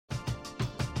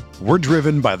We're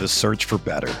driven by the search for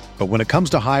better. But when it comes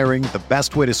to hiring, the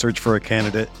best way to search for a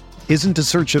candidate isn't to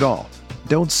search at all.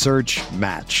 Don't search,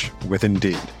 match with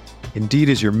Indeed. Indeed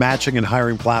is your matching and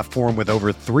hiring platform with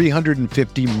over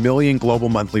 350 million global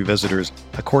monthly visitors,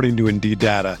 according to Indeed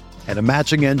data, and a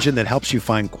matching engine that helps you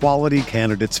find quality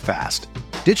candidates fast.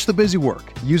 Ditch the busy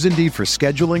work. Use Indeed for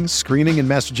scheduling, screening, and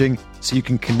messaging so you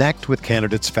can connect with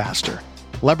candidates faster.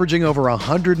 Leveraging over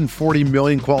 140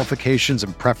 million qualifications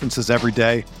and preferences every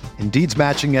day, Indeed's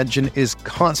matching engine is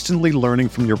constantly learning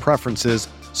from your preferences,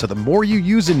 so the more you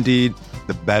use Indeed,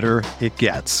 the better it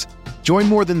gets. Join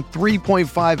more than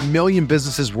 3.5 million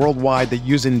businesses worldwide that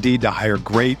use Indeed to hire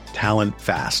great talent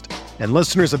fast. And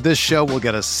listeners of this show will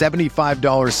get a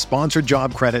 $75 sponsored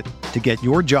job credit to get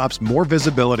your jobs more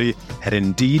visibility at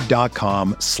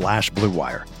Indeed.com/Blue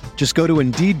Wire. Just go to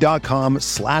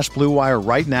Indeed.com/Blue Wire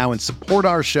right now and support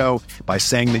our show by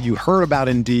saying that you heard about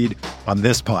Indeed on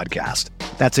this podcast.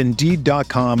 That's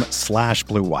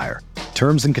Indeed.com/Blue Wire.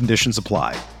 Terms and conditions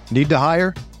apply. Need to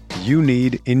hire? You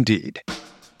need Indeed.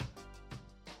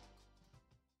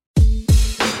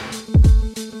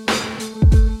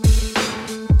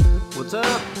 What's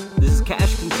up? This is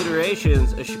Cash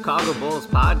Considerations, a Chicago Bulls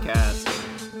podcast.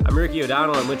 I'm Ricky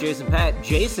O'Donnell. I'm with Jason Patt.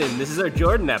 Jason, this is our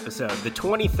Jordan episode, the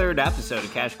 23rd episode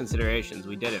of Cash Considerations.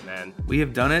 We did it, man. We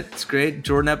have done it. It's great.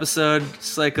 Jordan episode.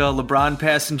 Just like LeBron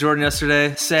passing Jordan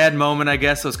yesterday. Sad moment, I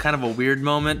guess. It was kind of a weird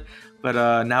moment.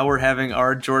 But now we're having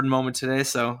our Jordan moment today,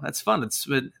 so that's fun.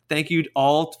 Thank you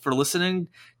all for listening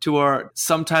to our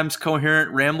sometimes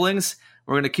coherent ramblings.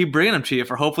 We're going to keep bringing them to you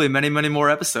for hopefully many, many more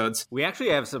episodes. We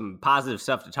actually have some positive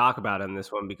stuff to talk about on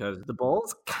this one because the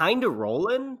Bulls kind of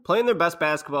rolling, playing their best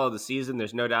basketball of the season.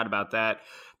 There's no doubt about that.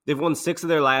 They've won 6 of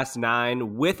their last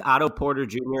 9 with Otto Porter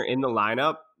Jr. in the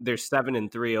lineup. They're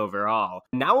 7-3 overall.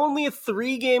 Now only a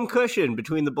 3-game cushion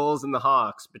between the Bulls and the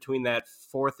Hawks, between that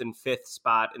 4th and 5th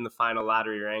spot in the final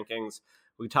lottery rankings.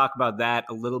 We talk about that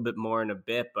a little bit more in a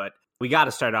bit, but we got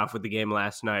to start off with the game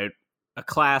last night. A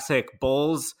classic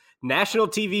Bulls. National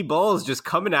TV Bulls just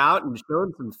coming out and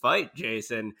showing some fight,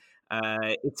 Jason.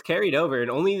 It's carried over,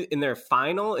 and only in their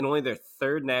final and only their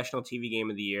 3rd national TV game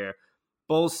of the year.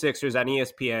 Bulls Sixers on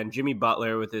ESPN. Jimmy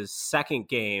Butler with his 2nd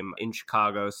game in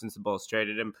Chicago since the Bulls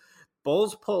traded him.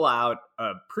 Bulls pull out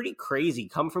a pretty crazy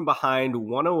come from behind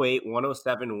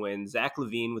 108-107 win. Zach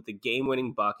LaVine with the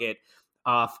game-winning bucket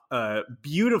off a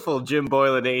beautiful Jim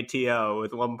Boylan ATO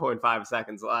with 1.5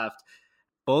 seconds left.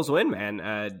 Bulls win,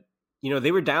 man.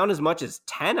 They were down as much as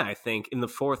 10, I think, in the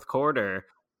 4th quarter.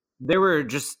 There were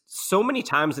just so many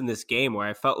times in this game where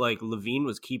I felt like LaVine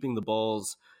was keeping the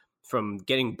Bulls from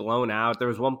getting blown out. There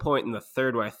was one point in the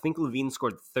 3rd where I think LaVine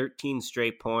scored 13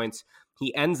 straight points.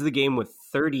 He ends the game with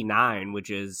 39,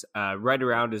 which is right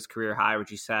around his career high,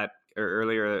 which he set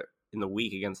earlier in the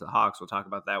week against the Hawks. We'll talk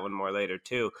about that one more later,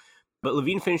 too. But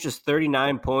LaVine finishes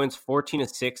 39 points, 14 of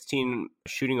 16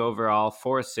 shooting overall,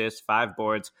 4 assists, 5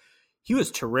 boards. He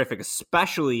was terrific,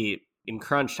 especially in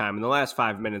crunch time. In the last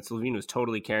 5 minutes, LaVine was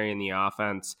totally carrying the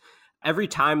offense. Every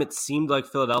time it seemed like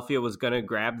Philadelphia was going to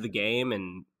grab the game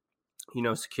and,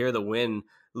 secure the win,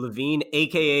 LaVine,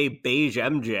 a.k.a. Beige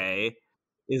MJ,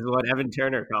 is what Evan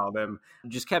Turner called him,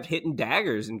 just kept hitting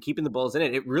daggers and keeping the Bulls in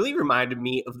it. It really reminded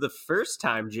me of the first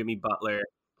time Jimmy Butler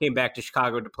came back to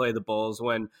Chicago to play the Bulls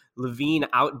when LaVine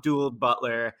outdueled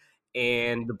Butler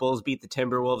and the Bulls beat the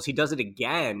Timberwolves. He does it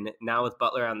again now with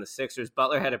Butler on the Sixers.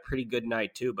 Butler had a pretty good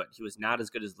night too, but he was not as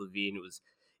good as LaVine. It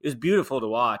was beautiful to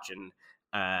watch. And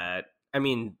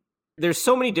there's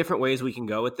so many different ways we can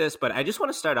go with this, but I just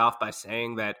want to start off by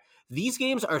saying that these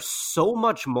games are so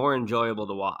much more enjoyable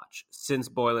to watch since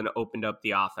Boylan opened up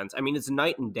the offense. It's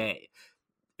night and day.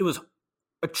 It was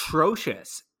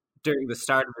atrocious during the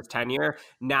start of his tenure.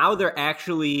 Now they're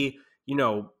actually,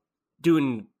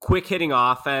 doing quick hitting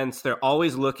offense. They're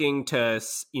always looking to,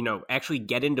 actually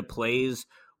get into plays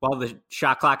while the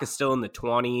shot clock is still in the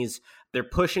 20s. They're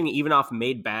pushing even off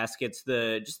made baskets.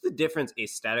 The difference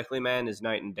aesthetically, man, is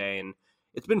night and day. And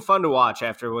it's been fun to watch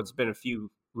after what's been a few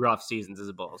rough seasons as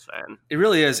a Bulls fan. It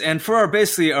really is. And for our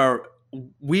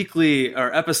weekly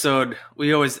episode,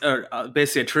 we always are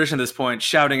basically a tradition at this point,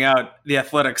 shouting out the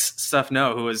Athletics' Steph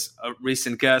Noh, who is a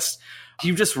recent guest.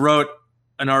 He just wrote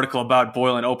an article about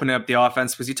Boylan opening up the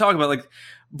offense because you talk about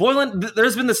Boylan.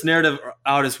 There's been this narrative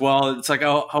out as well. It's like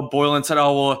how Boylan said,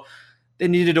 they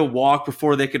needed to walk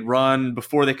before they could run,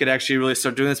 before they could actually really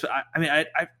start doing this. But I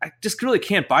just really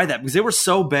can't buy that because they were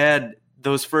so bad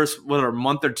those first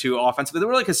month or two offensively. They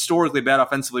were historically bad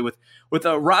offensively with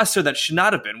a roster that should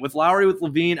not have been. With Lowry, with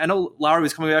LaVine, I know Lowry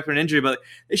was coming back from an injury, but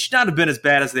they should not have been as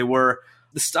bad as they were.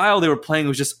 the style they were playing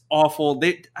was just awful.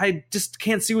 I just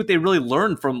can't see what they really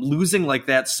learned from losing like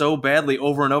that so badly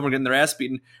over and over, getting their ass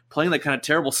beaten, playing that kind of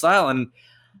terrible style. And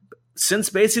since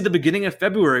basically the beginning of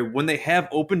February, when they have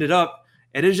opened it up,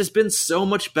 it has just been so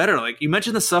much better. Like you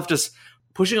mentioned, the stuff just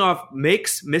pushing off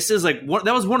makes, misses. That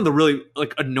was one of the really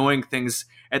like annoying things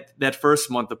at that first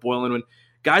month of Boylen, when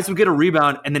guys would get a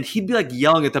rebound and then he'd be like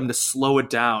yelling at them to slow it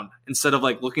down instead of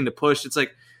like looking to push.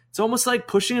 It's almost like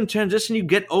pushing in transition. You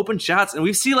get open shots, and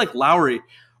we see like Lowry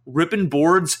ripping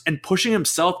boards and pushing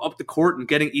himself up the court and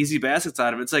getting easy baskets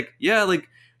out of it. It's like, yeah, like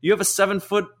you have a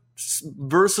 7-foot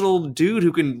versatile dude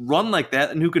who can run like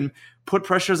that and who can put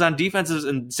pressures on defenses,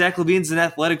 and Zach LaVine's an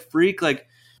athletic freak. Like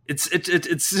it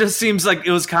just seems like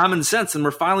it was common sense, and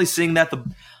we're finally seeing that the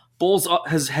Bulls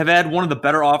have had one of the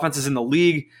better offenses in the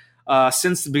league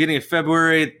since the beginning of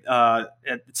February. I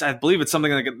believe it's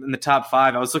something like in the top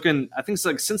 5. I was looking, I think it's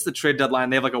like since the trade deadline,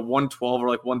 they have like a 112 or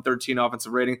like 113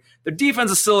 offensive rating. Their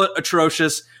defense is still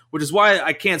atrocious, which is why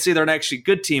I can't say they're an actually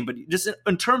good team, but just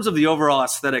in terms of the overall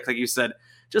aesthetic, like you said,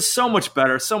 just so much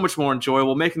better, so much more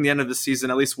enjoyable, making the end of the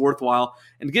season at least worthwhile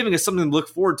and giving us something to look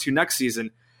forward to next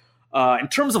season. In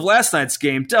terms of last night's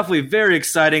game, definitely very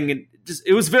exciting. And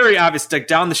it was very obvious, like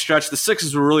down the stretch, the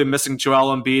Sixers were really missing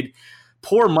Joel Embiid.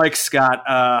 Poor Mike Scott,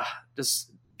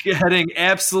 just getting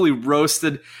absolutely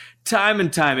roasted time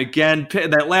and time again.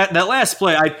 That last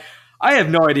play, I have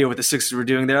no idea what the Sixers were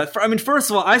doing there. I mean, first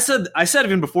of all, I said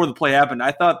even before the play happened,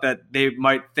 I thought that they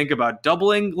might think about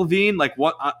doubling LaVine, like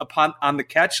what on the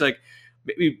catch, like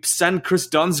maybe send Chris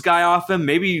Dunn's guy off him,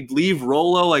 maybe leave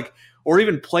Rolo, like, or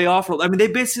even play off. I mean,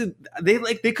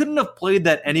 they couldn't have played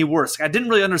that any worse. I didn't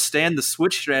really understand the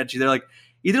switch strategy. They're like,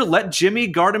 either let Jimmy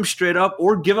guard him straight up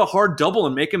or give a hard double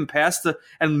and make him pass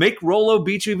and make Rolo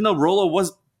beat you, even though Rolo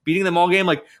was beating them all game.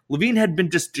 Like LaVine had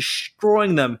been just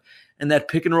destroying them in that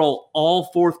pick and roll all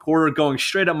fourth quarter, going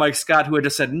straight at Mike Scott, who had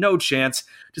just had no chance,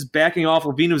 just backing off.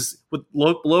 LaVine was with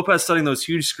Lopez setting those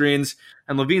huge screens,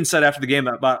 and LaVine said after the game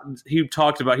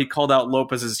he called out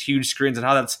Lopez's huge screens and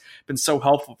how that's been so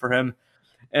helpful for him.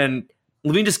 And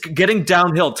LaVine just getting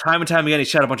downhill time and time again. He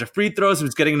shot a bunch of free throws. He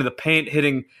was getting into the paint,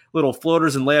 hitting little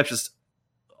floaters and layups just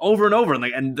over and over.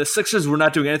 And the Sixers were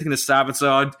not doing anything to stop it.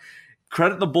 So I'd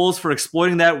credit the Bulls for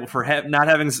exploiting that, for not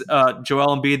having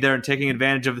Joel Embiid there and taking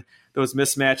advantage of those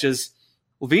mismatches.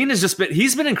 LaVine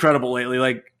he's been incredible lately.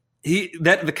 Like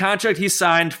the contract he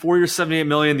signed, 4 years, $78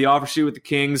 million. The offer sheet with the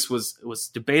Kings was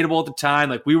debatable at the time.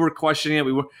 Like we were questioning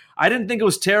it. I didn't think it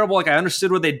was terrible. Like I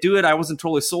understood what they do it. I wasn't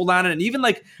totally sold on it. And even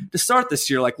like to start this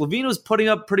year, like LaVine was putting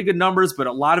up pretty good numbers, but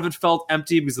a lot of it felt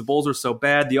empty because the Bulls were so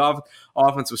bad. The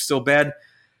offense was still bad.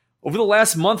 Over the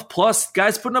last month plus,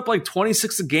 guys putting up like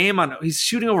 26 a game. He's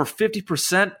shooting over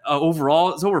 50%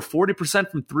 overall. It's over 40%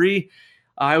 from three.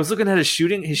 I was looking at his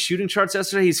shooting charts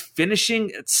yesterday. He's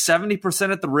finishing at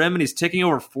 70% at the rim, and he's taking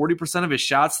over 40% of his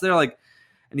shots there. Like,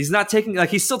 and he's not taking,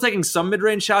 like, he's still taking some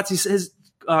mid-range shots. His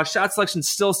shot selection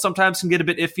still sometimes can get a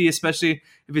bit iffy, especially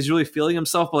if he's really feeling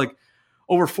himself. But like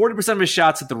over 40% of his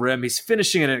shots at the rim, he's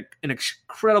finishing at an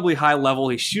incredibly high level.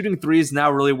 He's shooting threes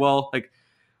now really well. Like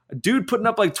a dude putting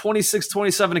up like 26,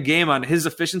 27 a game on his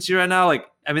efficiency right now. Like,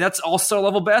 I mean, that's all-star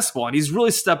level basketball, and he's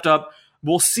really stepped up.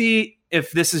 We'll see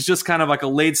if this is just kind of like a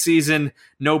late season,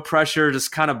 no pressure,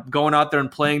 just kind of going out there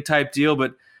and playing type deal.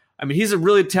 But I mean, he's a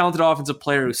really talented offensive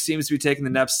player who seems to be taking the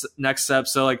next step.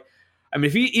 So like, I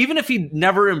mean, even if he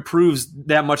never improves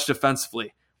that much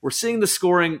defensively, we're seeing the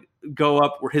scoring go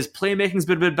up, where his playmaking's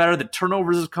been a bit better. The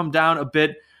turnovers have come down a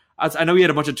bit. I know he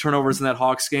had a bunch of turnovers in that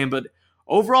Hawks game, but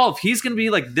overall, if he's going to be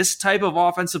like this type of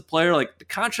offensive player, like the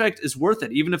contract is worth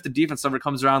it, even if the defense never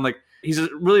comes around. Like he's a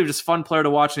really just fun player to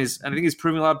watch, and I think he's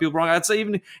proving a lot of people wrong. I'd say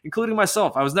even including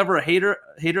myself. I was never a hater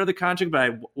of the contract, but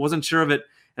I wasn't sure of it,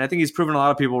 and I think he's proven a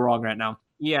lot of people wrong right now.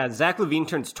 Yeah, Zach LaVine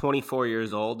turns 24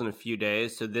 years old in a few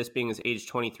days, so this being his age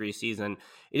 23 season,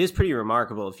 it is pretty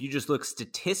remarkable. If you just look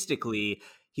statistically,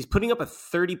 he's putting up a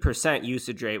 30%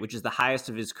 usage rate, which is the highest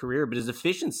of his career, but his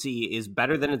efficiency is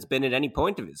better than it's been at any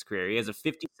point of his career. He has a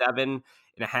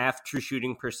 57.5 true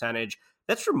shooting percentage.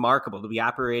 That's remarkable to be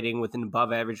operating with an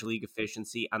above average league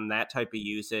efficiency on that type of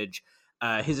usage.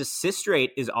 His assist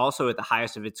rate is also at the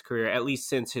highest of its career, at least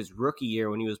since his rookie year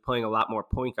when he was playing a lot more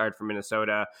point guard for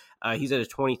Minnesota. He's at a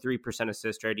 23%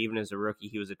 assist rate. Even as a rookie,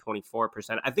 he was at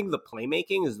 24%. I think the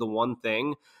playmaking is the one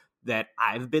thing that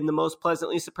I've been the most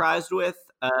pleasantly surprised with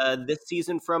this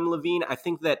season from LaVine. I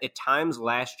think that at times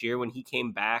last year when he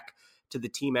came back to the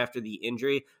team after the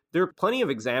injury, there are plenty of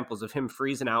examples of him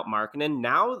freezing out Markkanen.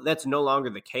 Now that's no longer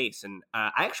the case. And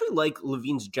I actually like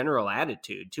LaVine's general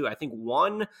attitude too. I think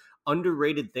one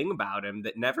underrated thing about him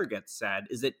that never gets said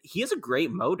is that he has a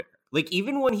great motor. Like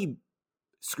even when he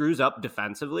screws up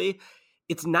defensively,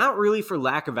 it's not really for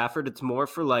lack of effort. It's more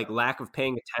for like lack of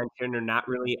paying attention or not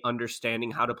really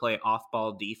understanding how to play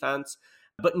off-ball defense.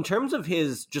 But in terms of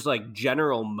his just like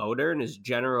general motor and his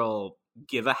general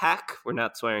give a heck, we're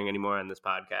not swearing anymore on this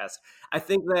podcast, I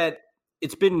think that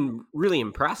it's been really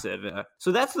impressive.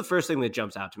 So that's the first thing that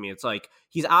jumps out to me. It's like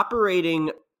he's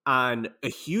operating on a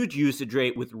huge usage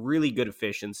rate with really good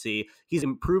efficiency. He's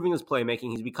improving his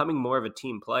playmaking. He's becoming more of a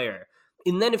team player.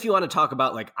 And then if you want to talk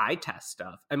about like eye test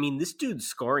stuff, I mean, this dude's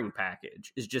scoring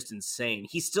package is just insane.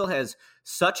 He still has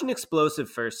such an explosive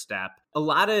first step. A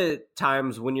lot of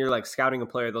times when you're like scouting a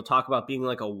player, they'll talk about being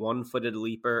like a 1-footed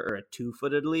leaper or a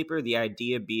 2-footed leaper. The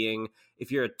idea being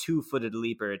if you're a 2-footed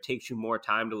leaper, it takes you more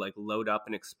time to like load up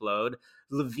and explode.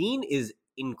 LaVine is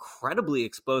incredibly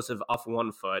explosive off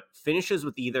 1 foot, finishes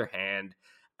with either hand.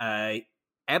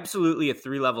 Absolutely a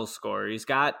 3-level scorer. He's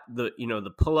got the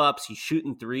pull-ups. He's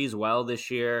shooting threes well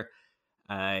this year.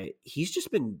 He's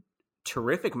just been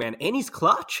terrific, man. And he's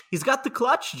clutch. He's got the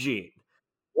clutch gene.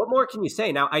 What more can you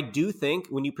say? Now, I do think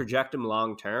when you project him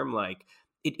long-term, like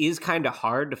it is kind of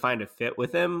hard to find a fit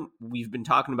with him. We've been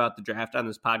talking about the draft on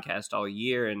this podcast all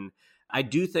year, and I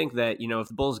do think that, if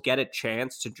the Bulls get a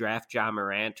chance to draft Ja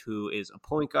Morant, who is a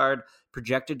point guard,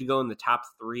 projected to go in the top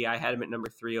 3. I had him at number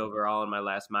 3 overall in my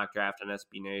last mock draft on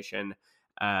SB Nation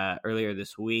earlier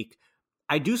this week.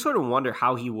 I do sort of wonder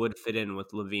how he would fit in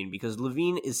with LaVine, because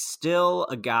LaVine is still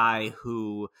a guy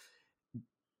who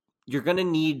you're going to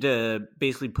need to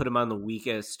basically put him on the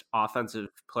weakest offensive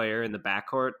player in the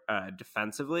backcourt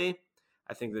defensively.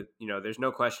 I think that, there's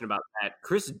no question about that.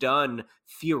 Chris Dunn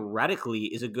theoretically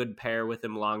is a good pair with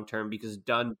him long-term because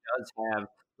Dunn does have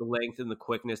the length and the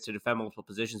quickness to defend multiple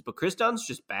positions, but Chris Dunn's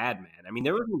just bad, man. I mean,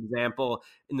 there was an example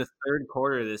in the third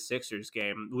quarter of the Sixers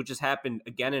game, which has happened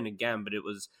again and again, but it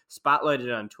was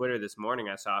spotlighted on Twitter this morning,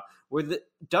 I saw, where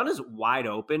Dunn is wide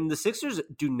open. The Sixers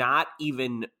do not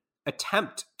even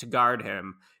attempt to guard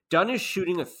him. Dunn is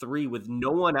shooting a 3 with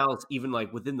no one else even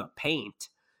like within the paint,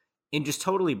 and just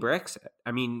totally bricks it.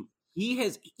 I mean,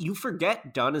 you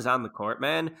forget Dunn is on the court,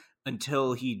 man,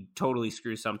 until he totally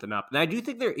screws something up. And I do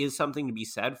think there is something to be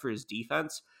said for his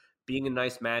defense being a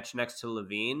nice match next to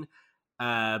LaVine.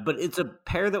 But it's a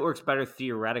pair that works better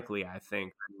theoretically, I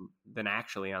think, than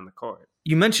actually on the court.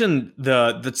 You mentioned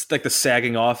the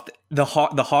sagging off,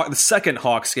 the second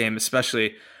Hawks game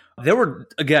especially. There were,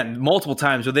 again, multiple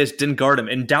times where they just didn't guard him.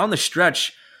 And down the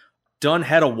stretch, Dunn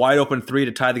had a wide open 3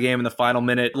 to tie the game in the final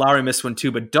minute. Lowry missed one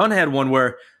too, but Dunn had one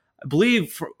where I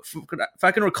believe, if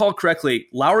I can recall correctly,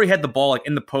 Lowry had the ball like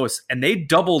in the post, and they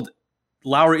doubled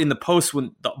Lowry in the post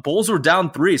when the Bulls were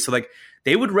down 3. So like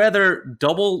they would rather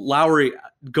double Lowry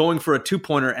going for a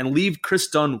 2-pointer and leave Chris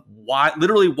Dunn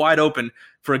literally wide open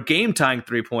for a game tying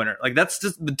 3-pointer. Like that's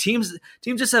just the teams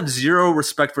just have zero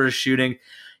respect for his shooting.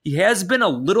 He has been a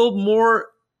little more.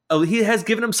 He has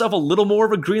given himself a little more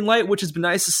of a green light, which has been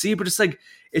nice to see, but just like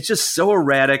it's just so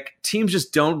erratic. Teams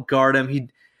just don't guard him.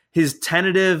 His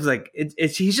tentative,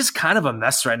 he's just kind of a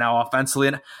mess right now offensively,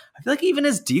 and I feel like even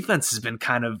his defense has been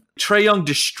kind of. Trae Young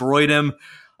destroyed him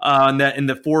in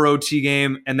the 4 OT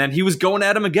game, and then he was going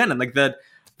at him again, and like the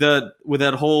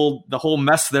whole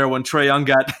mess there when Trae Young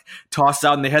got tossed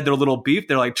out and they had their little beef.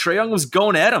 They're like Trae Young was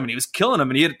going at him and he was killing him,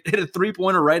 and he hit a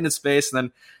 3-pointer right in his face, and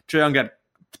then Trae Young got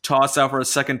tossed out for a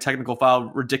second technical foul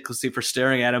ridiculously for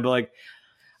staring at him. But like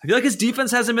I feel like his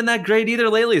defense hasn't been that great either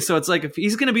lately. So it's like if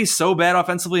he's going to be so bad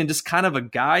offensively and just kind of a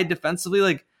guy defensively,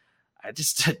 like I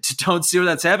just don't see where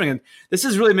that's happening. And this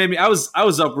has really made me. I was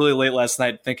up really late last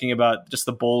night thinking about just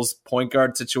the Bulls point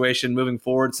guard situation moving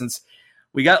forward, since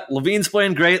we got LaVine's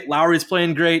playing great, Lowry's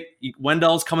playing great,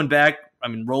 Wendell's coming back. I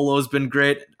mean, Rolo's been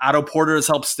great. Otto Porter has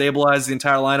helped stabilize the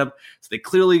entire lineup. So they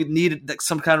clearly needed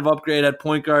some kind of upgrade at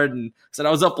point guard. And so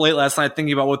I was up late last night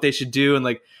thinking about what they should do and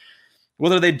like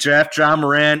whether they draft Ja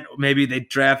Morant, maybe they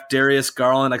draft Darius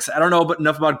Garland. Like I don't know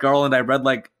enough about Garland. I read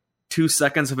like 2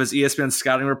 seconds of his ESPN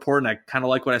scouting report, and I kind of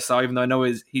like what I saw, even though I know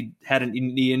he had a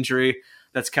knee injury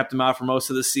that's kept him out for most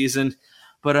of the season.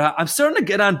 But I'm starting to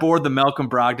get on board the Malcolm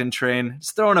Brogdon train.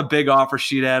 Just throwing a big offer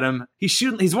sheet at him. He's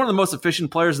one of the most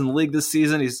efficient players in the league this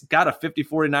season. He's got a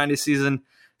 50-40-90 season.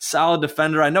 Solid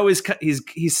defender. I know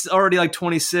he's already like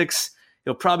 26.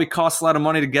 He'll probably cost a lot of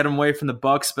money to get him away from the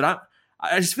Bucks. But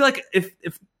I just feel like if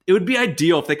it would be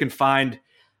ideal if they can find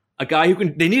a guy who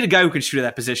can. They need a guy who can shoot at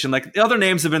that position. Like the other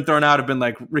names have been thrown out have been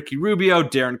like Ricky Rubio,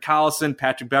 Darren Collison,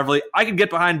 Patrick Beverley. I can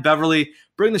get behind Beverley,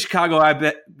 bring the Chicago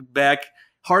Eye back.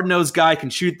 Hard-nosed guy, can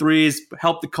shoot threes,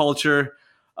 help the culture.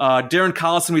 Darren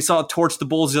Collison, we saw torch the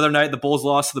Bulls the other night. The Bulls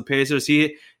lost to the Pacers.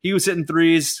 He was hitting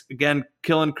threes, again,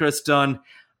 killing Chris Dunn.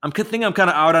 I'm kind of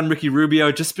out on Ricky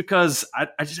Rubio just because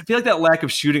I just feel like that lack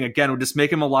of shooting, again, would just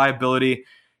make him a liability.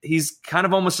 He's kind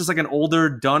of almost just like an older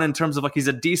Dunn in terms of like he's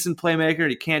a decent playmaker and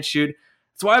he can't shoot.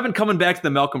 That's why I've been coming back to the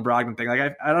Malcolm Brogdon thing.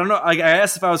 Like I don't know. Like I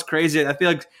asked if I was crazy. I feel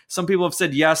like some people have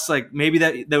said yes, like maybe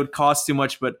that would cost too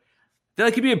much, but I feel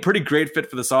like he'd be a pretty great fit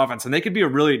for this offense, and they could be a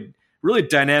really, really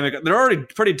dynamic. They're already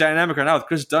pretty dynamic right now with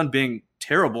Chris Dunn being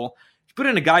terrible. You put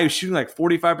in a guy who's shooting like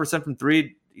 45% from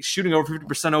three, he's shooting over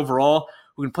 50% overall,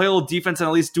 who can play a little defense and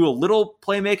at least do a little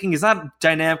playmaking. He's not a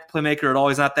dynamic playmaker at all.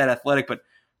 He's not that athletic, but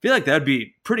I feel like that'd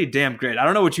be pretty damn great. I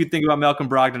don't know what you think about Malcolm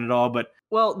Brogdon at all, but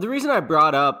well, the reason I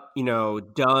brought up,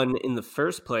 Dunn in the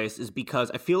first place is because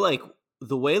I feel like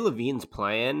the way LaVine's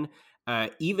playing,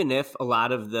 even if a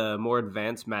lot of the more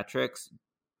advanced metrics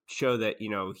show that,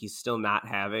 he's still not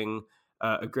having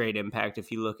a great impact.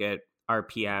 If you look at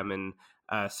RPM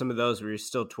and some of those where you're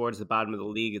still towards the bottom of the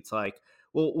league, it's like,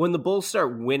 well, when the Bulls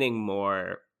start winning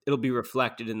more, it'll be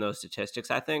reflected in those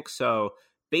statistics, I think. So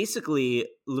basically,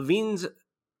 LaVine's,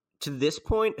 to this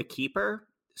point, a keeper.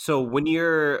 So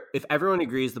if everyone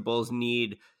agrees the Bulls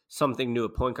need something new, a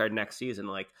point guard next season,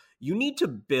 like you need to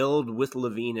build with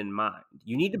LaVine in mind.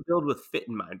 You need to build with fit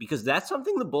in mind, because that's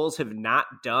something the Bulls have not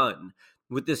done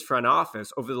with this front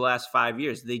office over the last 5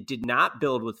 years. They did not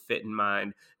build with fit in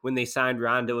mind when they signed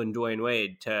Rondo and Dwayne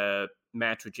Wade to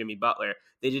match with Jimmy Butler.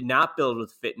 They did not build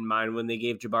with fit in mind when they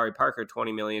gave Jabari Parker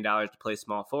 $20 million to play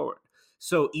small forward.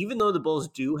 So even though the Bulls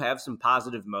do have some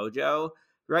positive mojo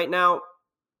right now,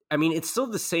 I mean, it's still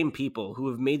the same people who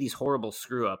have made these horrible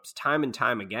screw-ups time and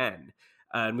time again.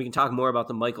 And we can talk more about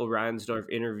the Michael Reinsdorf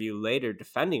interview later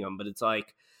defending him, but it's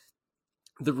like,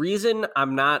 the reason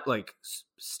I'm not like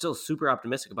still super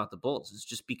optimistic about the Bulls is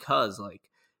just because like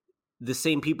the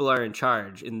same people are in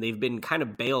charge and they've been kind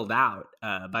of bailed out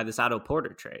by this Otto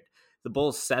Porter trade. The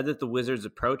Bulls said that the Wizards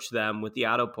approached them with the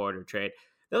Otto Porter trade.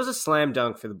 That was a slam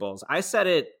dunk for the Bulls. I said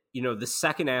it, the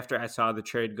second after I saw the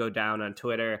trade go down on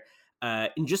Twitter.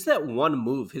 And just that one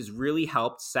move has really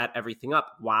helped set everything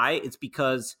up. Why? It's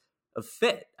because of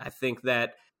fit. I think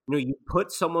that, you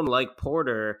put someone like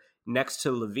Porter next to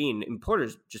LaVine, and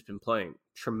Porter's just been playing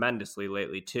tremendously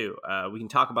lately too. We can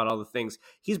talk about all the things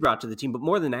he's brought to the team, but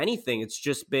more than anything, it's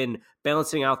just been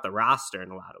balancing out the roster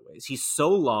in a lot of ways. He's so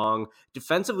long.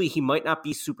 Defensively, he might not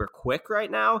be super quick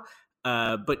right now,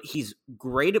 but he's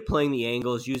great at playing the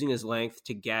angles, using his length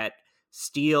to get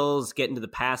steals, get into the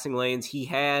passing lanes. He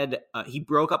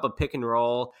broke up a pick and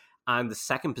roll on the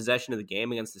second possession of the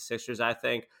game against the Sixers, I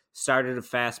think. Started a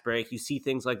fast break. You see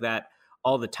things like that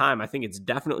all the time. I think it's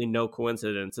definitely no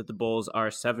coincidence that the Bulls are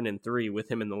 7-3 with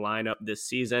him in the lineup this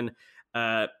season.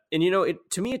 And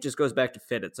to me, it just goes back to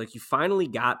fit. It's like you finally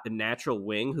got a natural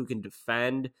wing who can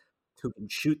defend, who can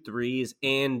shoot threes.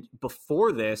 And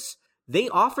before this, they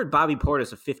offered Bobby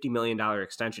Portis a $50 million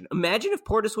extension. Imagine if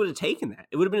Portis would have taken that.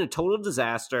 It would have been a total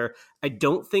disaster. I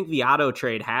don't think the Otto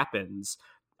trade happens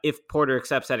if Porter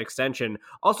accepts that extension.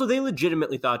 Also, they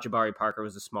legitimately thought Jabari Parker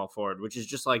was a small forward, which is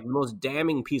just like the most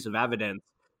damning piece of evidence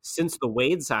since the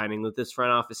Wade signing that this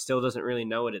front office still doesn't really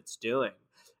know what it's doing.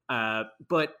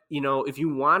 But, if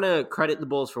you want to credit the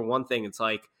Bulls for one thing, it's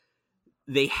like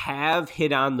they have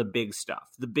hit on the big stuff.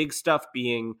 The big stuff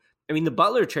being, the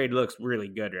Butler trade looks really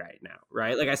good right now,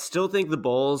 right? Like, I still think the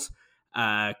Bulls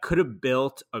could have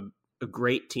built a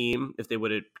great team if they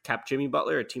would have kept Jimmy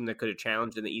Butler, a team that could have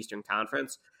challenged in the Eastern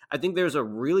Conference. I think there's a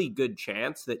really good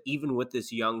chance that even with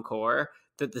this young core,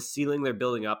 that the ceiling they're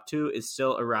building up to is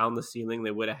still around the ceiling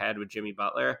they would have had with Jimmy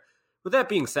Butler. With that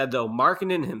being said, though,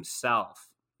 Markkanen himself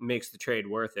makes the trade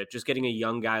worth it. Just getting a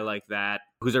young guy like that,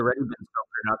 who's already been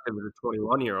so productive as a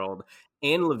 21-year-old,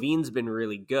 and LaVine's been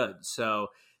really good. So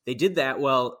they did that.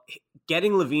 Well,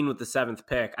 getting LaVine with the 7th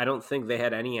pick, I don't think they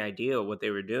had any idea what they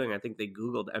were doing. I think they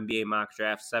Googled NBA mock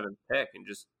draft 7th pick and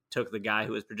just took the guy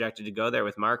who was projected to go there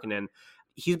with Markkanen.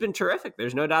 He's been terrific.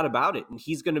 There's no doubt about it. And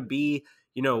he's going to be,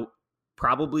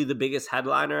 probably the biggest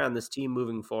headliner on this team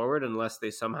moving forward, unless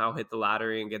they somehow hit the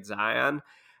lottery and get Zion.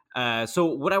 So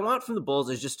what I want from the Bulls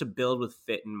is just to build with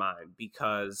fit in mind,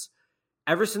 because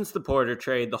ever since the Porter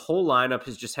trade, the whole lineup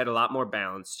has just had a lot more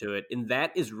balance to it. And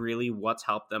that is really what's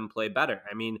helped them play better.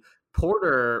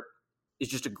 Porter is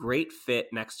just a great fit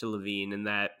next to LaVine in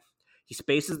that he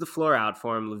spaces the floor out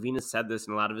for him. LaVine has said this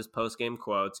in a lot of his post-game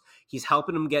quotes. He's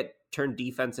helping him turn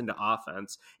defense into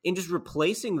offense and just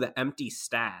replacing the empty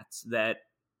stats that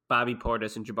Bobby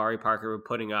Portis and Jabari Parker were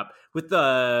putting up with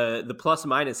the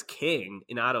plus-minus king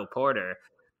in Otto Porter.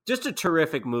 Just a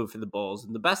terrific move for the Bulls,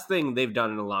 and the best thing they've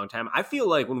done in a long time. I feel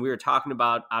like when we were talking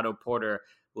about Otto Porter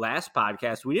last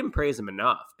podcast, we didn't praise him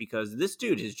enough, because this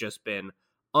dude has just been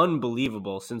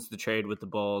unbelievable since the trade with the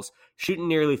Bulls, shooting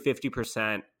nearly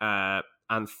 50%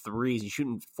 on threes. He's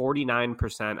shooting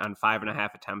 49% on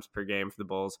 5.5 attempts per game for the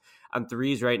Bulls on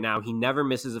threes right now. He never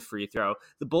misses a free throw.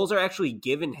 The Bulls are actually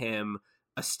giving him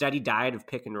a steady diet of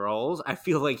pick and rolls. I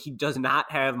feel like he does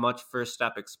not have much first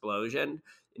step explosion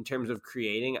in terms of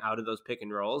creating out of those pick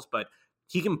and rolls, but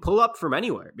he can pull up from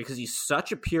anywhere because he's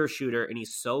such a pure shooter and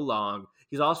he's so long.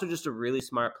 He's also just a really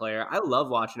smart player. I love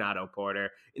watching Otto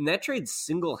Porter. In that trade,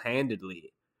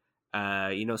 single-handedly,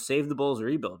 saved the Bulls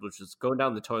rebuild, which was going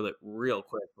down the toilet real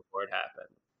quick before it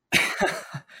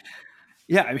happened.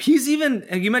 Yeah, I mean, he's even,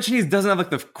 you mentioned he doesn't have like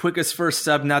the quickest first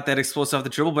step, not that explosive off the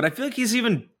dribble, but I feel like he's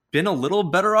even been a little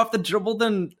better off the dribble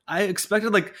than I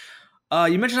expected. Like,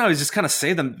 you mentioned how he's just kind of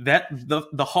saved them. That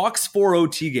the Hawks 4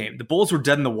 OT game, the Bulls were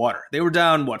dead in the water. They were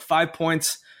down, 5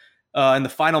 points in the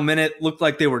final minute. Looked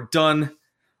like they were done.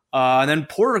 And then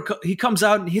Porter, he comes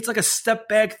out and hits like a step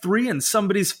back three in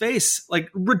somebody's face. Like,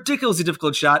 ridiculously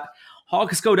difficult shot.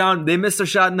 Hawks go down, they miss their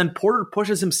shot, and then Porter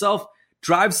pushes himself,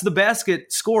 drives to the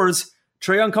basket, scores.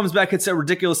 Trae Young comes back, hits that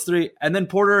ridiculous three. And then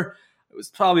Porter, it was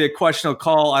probably a questionable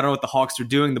call. I don't know what the Hawks were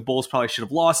doing. The Bulls probably should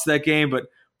have lost that game, but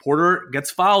Porter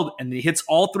gets fouled, and he hits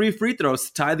all 3 free throws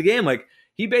to tie the game. Like,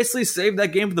 he basically saved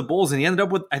that game for the Bulls, and he ended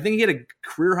up with, I think he had a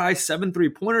career-high 7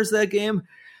 3-pointers that game.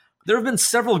 There have been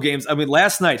several games. I mean,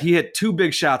 last night, he hit 2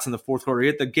 big shots in the fourth quarter. He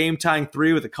hit the game-tying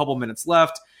 3 with a couple minutes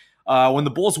left. When the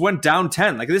Bulls went down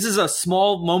 10, like, this is a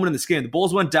small moment in this game. The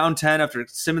Bulls went down 10 after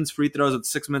Simmons free throws with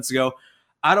 6 minutes ago.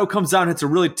 Otto comes down, hits a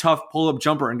really tough pull-up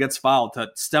jumper, and gets fouled to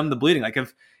stem the bleeding. Like,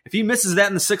 if he misses that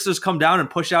and the Sixers come down and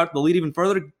push out the lead even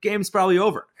further, the game's probably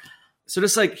over. So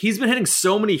just like, he's been hitting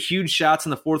so many huge shots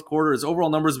in the fourth quarter. His overall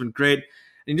numbers have been great.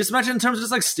 And just imagine in terms of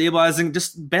just like stabilizing,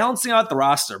 just balancing out the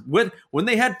roster. When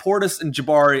they had Portis and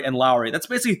Jabari and Lowry, that's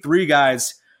basically 3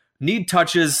 guys need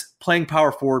touches playing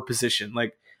power forward position.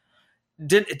 Like,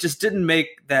 it just didn't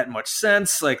make that much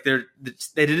sense. Like, they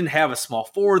didn't have a small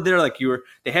forward there. Like,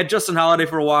 they had Justin Holiday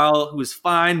for a while, who was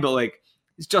fine, but like,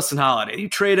 he's Justin Holiday. You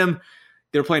trade him.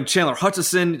 They were playing Chandler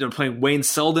Hutchison. They're playing Wayne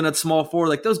Selden at small forward.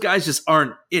 Like, those guys just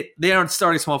aren't it. They aren't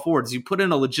starting small forwards. You put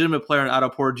in a legitimate player in Otto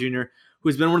Porter Jr.,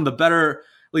 who's been one of the better,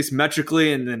 at least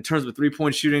metrically and in terms of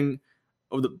 3-point shooting,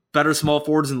 of the better small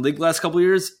forwards in the league the last couple of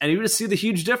years. And you just see the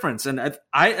huge difference. And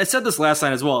I said this last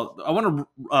night as well. I want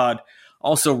to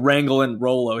also wrangle in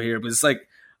Rolo here, but it's like,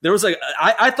 there was like,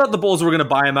 I thought the Bulls were going to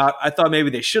buy him out. I thought maybe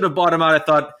they should have bought him out. I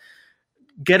thought,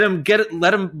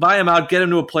 let him buy him out, get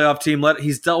him to a playoff team.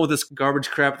 He's dealt with this garbage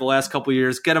crap the last couple of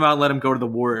years. Get him out and let him go to the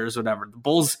Warriors, whatever. The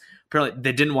Bulls, apparently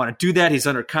they didn't want to do that. He's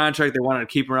under contract. They wanted to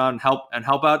keep him around and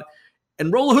help out.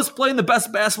 And Rolo's playing the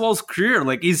best basketball of his career.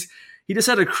 Like, he just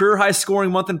had a career high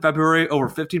scoring month in February, over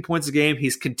 15 points a game.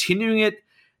 He's continuing it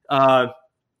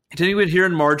here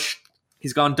in March.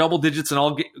 He's gone double digits in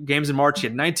all games in March. He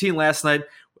had 19 last night.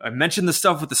 I mentioned the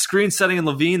stuff with the screen setting and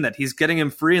Levine, that he's getting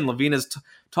him free, and Levine has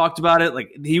talked about it.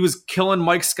 Like, he was killing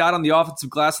Mike Scott on the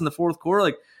offensive glass in the fourth quarter.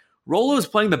 Like, Rolo is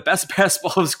playing the best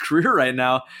basketball of his career right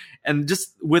now. And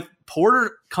just with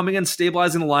Porter coming in,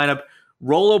 stabilizing the lineup,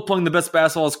 Rolo playing the best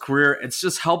basketball of his career, it's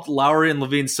just helped Lowry and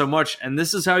Levine so much. And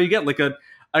this is how you get like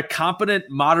a competent,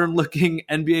 modern-looking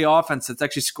NBA offense that's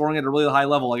actually scoring at a really high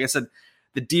level. Like I said,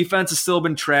 the defense has still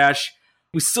been trash.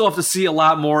 We still have to see a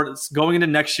lot more. It's going into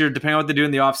next year, depending on what they do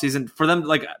in the offseason. For them,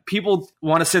 like, people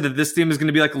want to say that this team is going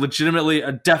to be like legitimately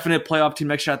a definite playoff team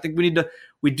next year. I think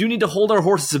we do need to hold our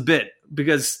horses a bit,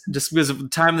 because of the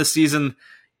time of the season.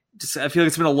 I feel like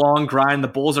it's been a long grind. The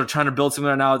Bulls are trying to build something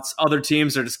right now. It's other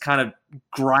teams are just kind of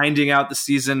grinding out the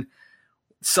season.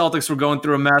 Celtics were going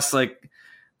through a mess. Like,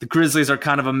 the Grizzlies are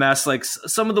kind of a mess. Like,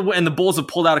 and the Bulls have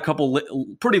pulled out a couple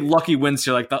pretty lucky wins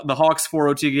here. Like, the Hawks 4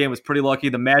 OT game was pretty lucky.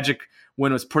 The Magic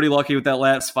win was pretty lucky with that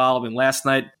last foul. I mean, last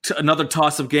night, another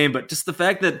toss-up game. But just the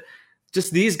fact that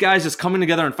just these guys just coming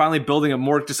together and finally building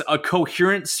just a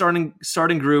coherent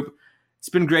starting group, it's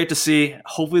been great to see.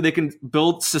 Hopefully they can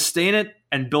sustain it,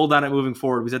 and build on it moving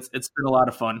forward, because it's been a lot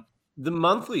of fun. The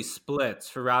monthly splits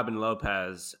for Robin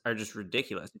Lopez are just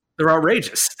ridiculous. They're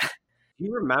outrageous.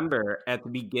 You remember at the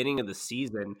beginning of the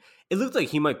season, it looked like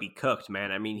he might be cooked,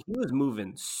 man. I mean, he was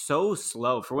moving so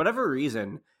slow. For whatever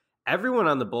reason, everyone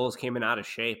on the Bulls came in out of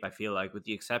shape, I feel like, with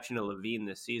the exception of Levine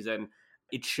this season.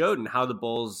 It showed in how the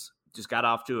Bulls just got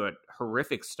off to a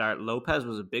horrific start. Lopez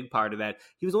was a big part of that.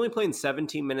 He was only playing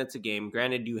 17 minutes a game.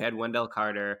 Granted, you had Wendell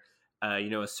Carter,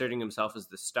 asserting himself as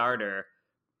the starter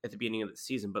at the beginning of the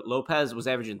season, but Lopez was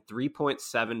averaging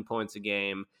 3.7 points a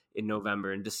game in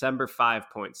November, in December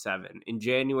 5.7, in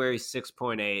January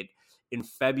 6.8, in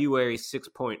February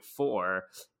 6.4,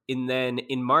 and then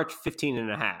in March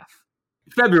 15.5.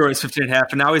 February is 15.5,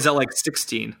 and now he's at like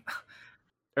 16.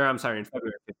 Or I'm sorry, in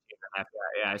February, 15.5.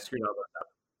 Yeah, I screwed all those up.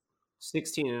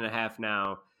 16.5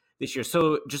 now this year.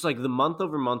 So just like the month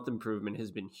over month improvement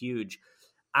has been huge.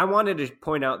 I wanted to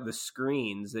point out the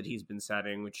screens that he's been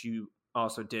setting, which you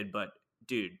also did, but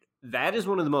dude, that is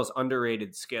one of the most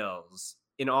underrated skills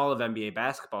in all of NBA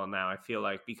basketball now, I feel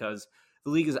like, because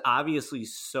the league is obviously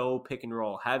so pick and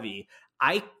roll heavy.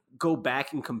 I go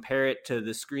back and compare it to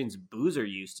the screens Boozer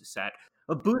used to set.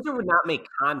 But Boozer would not make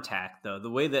contact, though, the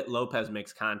way that Lopez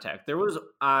makes contact. There was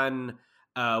on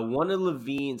one of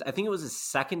LaVine's, I think it was his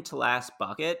second to last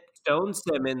bucket, Stone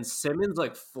Simmons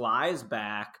like flies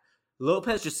back.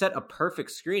 Lopez just set a perfect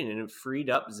screen and it freed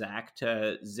up Zach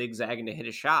to zigzag and to hit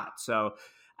a shot. So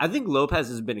I think Lopez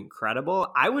has been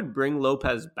incredible. I would bring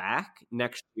Lopez back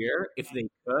next year if they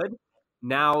could.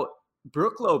 Now,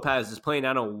 Brook Lopez is playing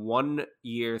on a 1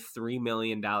 year, $3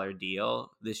 million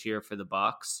deal this year for the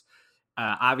Bucks.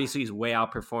 Obviously, he's way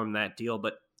outperformed that deal,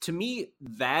 but to me,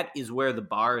 that is where the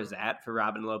bar is at for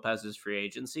Robin Lopez's free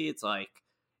agency. It's like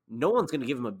no one's going to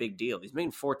give him a big deal. He's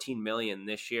making $14 million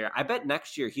this year. I bet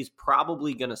next year he's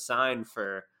probably going to sign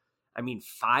for,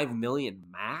 $5 million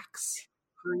max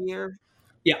per year.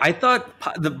 Yeah, I thought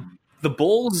the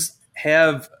Bulls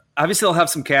have obviously they'll have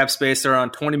some cap space. They're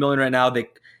around $20 million right now.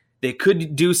 They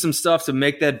could do some stuff to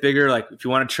make that bigger. Like if you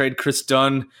want to trade Chris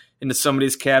Dunn into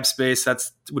somebody's cap space,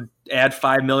 that's would add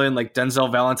 $5 million. Like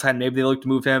Denzel Valentine, maybe they look to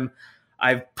move him.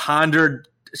 I've pondered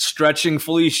stretching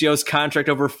Felicio's contract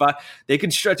over 5. They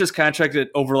could stretch his contract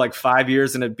over like 5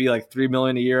 years, and it'd be like $3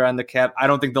 million a year on the cap. I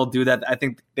don't think they'll do that. I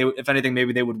think they, if anything,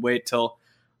 maybe they would wait till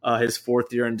his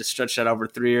 4th year and just stretch that over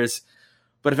 3 years.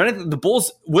 But if anything, the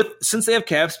Bulls, since they have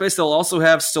cap space, they'll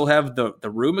also still have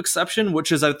the room exception,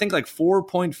 which is I think like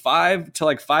 4.5 to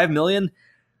like $5 million.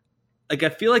 Like I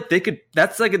feel like they could.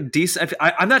 That's like a decent.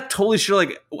 I'm not totally sure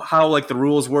like how like the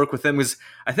rules work with them, because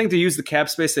I think to use the cap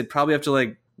space, they'd probably have to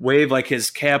like waive like his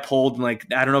cap hold, and like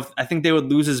I don't know. I think they would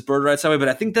lose his bird rights that way. But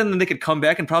I think then they could come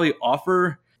back and probably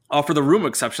offer the room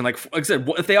exception. Like I said,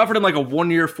 if they offered him like a 1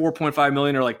 year $4.5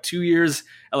 million or like 2 years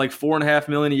at like $4.5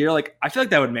 million a year, like I feel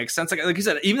like that would make sense. Like you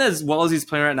said, even as well as he's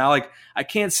playing right now, like I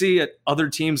can't see other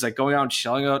teams like going out and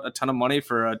shelling out a ton of money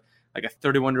for a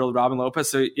 31-year-old Robin Lopez.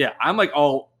 So yeah, I'm like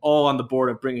all on the board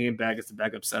of bringing him back as the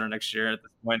backup center next year at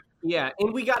this point. Yeah,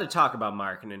 and we got to talk about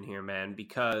Markkanen here, man,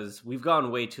 because we've gone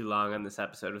way too long on this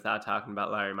episode without talking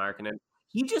about Lauri Markkanen.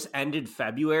 He just ended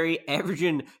February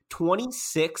averaging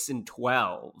 26 and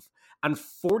 12 on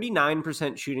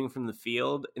 49% shooting from the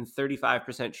field and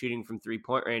 35% shooting from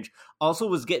three-point range. Also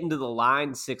was getting to the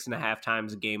line 6.5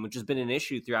 times a game, which has been an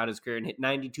issue throughout his career, and hit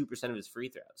 92% of his free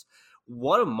throws.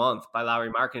 What a month by Lauri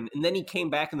Markkanen. And then he came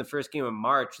back in the first game of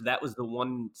March. That was the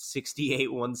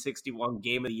 168-161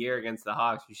 game of the year against the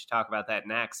Hawks. We should talk about that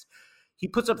next. He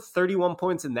puts up 31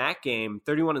 points in that game,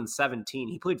 31 and 17.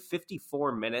 He played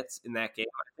 54 minutes in that game.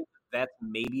 I think that's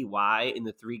maybe why in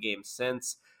the 3 games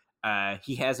since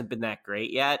he hasn't been that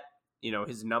great yet. You know,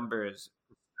 his numbers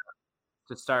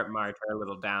to start March are a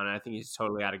little down, and I think he's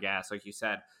totally out of gas, like you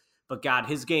said. But God,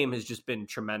 his game has just been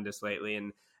tremendous lately,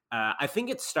 and I think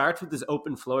it starts with his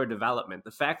open floor development.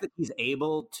 The fact that he's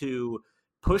able to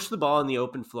push the ball in the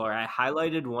open floor. I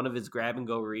highlighted one of his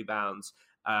grab-and-go rebounds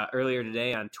earlier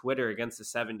today on Twitter against the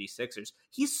 76ers.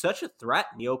 He's such a threat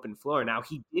in the open floor. Now,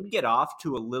 he did get off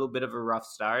to a little bit of a rough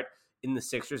start in the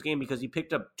Sixers game because he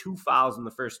picked up 2 fouls in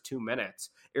the first 2 minutes.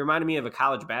 It reminded me of a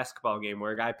college basketball game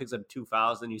where a guy picks up 2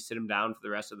 fouls, then you sit him down for the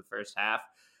rest of the first half.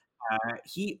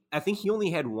 I think he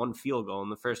only had 1 field goal in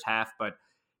the first half, but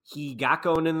he got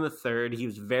going in the third. He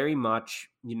was very much,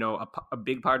 a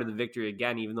big part of the victory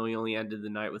again, even though he only ended the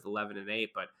night with 11 and 8.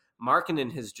 But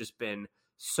Markkanen has just been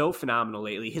so phenomenal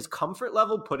lately. His comfort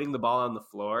level putting the ball on the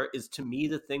floor is, to me,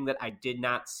 the thing that I did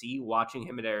not see watching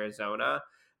him at Arizona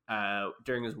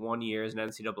during his 1 year as an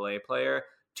NCAA player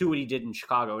to what he did in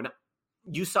Chicago. And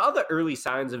you saw the early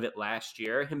signs of it last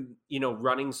year, him,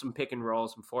 running some pick and roll,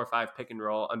 some 4-5 pick and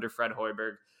roll under Fred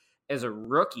Hoiberg as a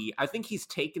rookie. I think he's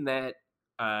taken that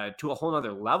to a whole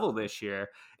nother level this year.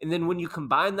 And then when you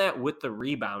combine that with the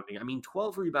rebounding,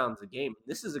 12 rebounds a game.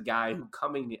 This is a guy who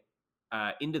coming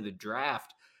into the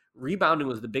draft, rebounding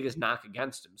was the biggest knock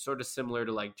against him, sort of similar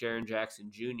to like Jaren Jackson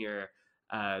Jr.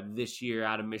 This year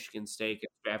out of Michigan State,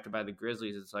 drafted by the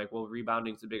Grizzlies. It's like, well,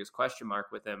 rebounding's the biggest question mark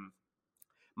with him.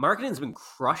 Markkanen's been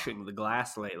crushing the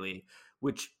glass lately,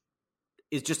 which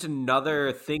is just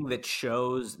another thing that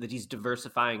shows that he's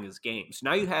diversifying his game. So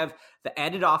now you have the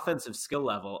added offensive skill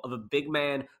level of a big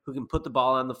man who can put the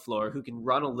ball on the floor, who can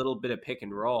run a little bit of pick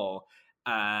and roll.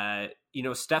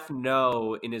 Steph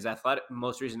Noh, in his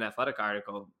most recent athletic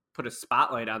article, put a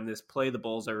spotlight on this play the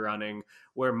Bulls are running,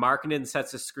 where Markkanen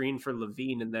sets a screen for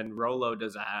LaVine, and then Rolo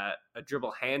does a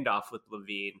dribble handoff with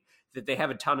LaVine. That they have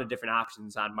a ton of different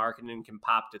options on. Markkanen can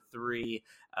pop to three.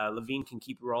 LaVine can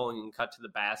keep rolling and cut to the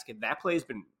basket. That play has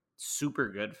been super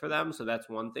good for them, so that's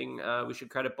one thing we should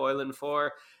credit Boylen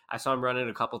for. I saw him run it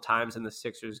a couple times in the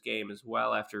Sixers game as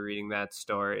well after reading that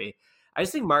story. I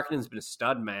just think Markkanen's been a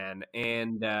stud, man.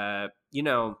 And, at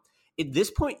this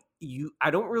point,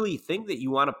 I don't really think that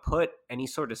you want to put any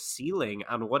sort of ceiling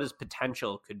on what his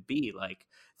potential could be. Like,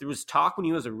 there was talk when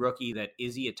he was a rookie that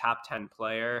is he a top 10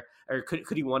 player, or could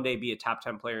he one day be a top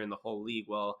 10 player in the whole league?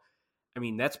 Well, I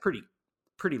mean, that's pretty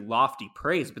lofty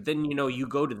praise. But then, you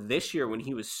go to this year when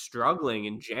he was struggling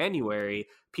in January,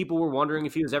 people were wondering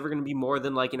if he was ever going to be more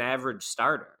than like an average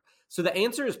starter. So the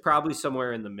answer is probably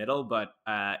somewhere in the middle. But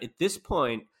at this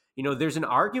point, there's an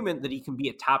argument that he can be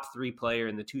a top 3 player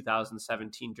in the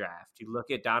 2017 draft. You look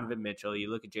at Donovan Mitchell, you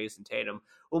look at Jason Tatum.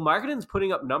 Well, Markkanen's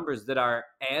putting up numbers that are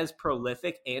as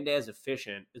prolific and as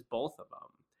efficient as both of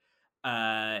them.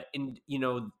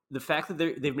 The fact that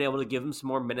they've been able to give him some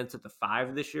more minutes at the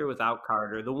 5 this year without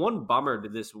Carter. The one bummer to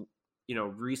this,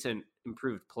 recent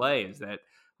improved play is that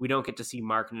we don't get to see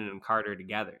Markkanen and Carter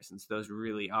together, since those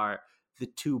really are the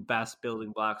 2 best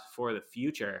building blocks for the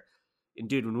future. And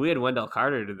dude, when we had Wendell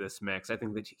Carter to this mix, I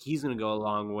think that he's going to go a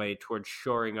long way towards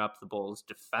shoring up the Bulls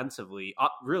defensively.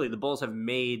 Really, the Bulls have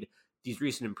made these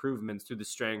recent improvements through the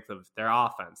strength of their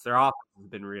offense. Their offense has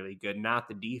been really good, not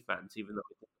the defense, even though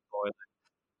Boylen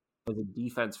was a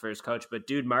defense first coach. But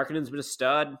dude, Markkanen's been a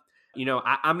stud.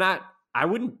 I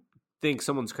wouldn't think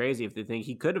someone's crazy if they think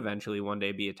he could eventually one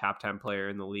day be a top 10 player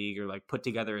in the league, or like put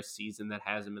together a season that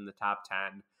has him in the top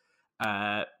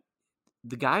 10.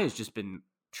 The guy has just been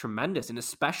tremendous. And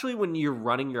especially when you're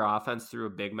running your offense through a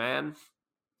big man,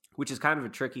 which is kind of a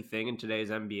tricky thing in today's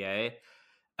NBA.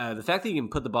 The fact that he can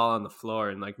put the ball on the floor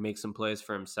and like make some plays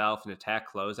for himself and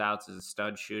attack closeouts as a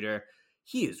stud shooter,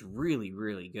 he is really,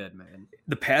 really good, man.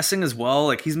 The passing as well,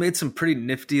 like he's made some pretty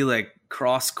nifty like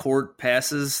cross court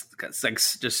passes. It's like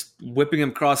just whipping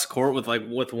him cross court with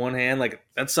one hand. Like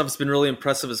that stuff's been really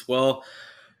impressive as well.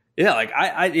 Yeah, like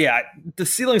the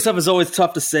ceiling stuff is always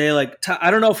tough to say. Like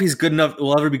I don't know if he's good enough,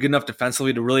 will ever be good enough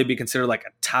defensively to really be considered like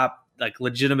a top, like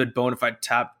legitimate bona fide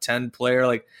top 10 player.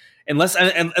 Like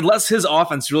unless his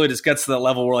offense really just gets to that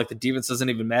level where like the defense doesn't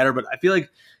even matter. But I feel like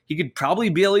he could probably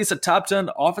be at least a top 10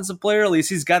 offensive player. At least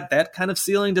he's got that kind of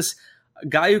ceiling. Just a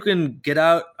guy who can get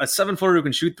out, a 7-footer who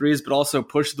can shoot threes, but also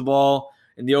push the ball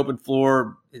in the open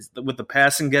floor with the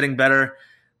passing getting better.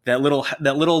 That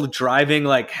little driving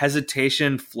like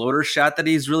hesitation floater shot that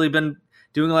he's really been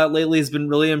doing a lot lately has been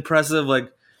really impressive.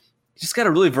 Like he's just got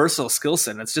a really versatile skill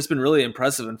set. And it's just been really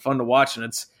impressive and fun to watch. And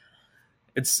it's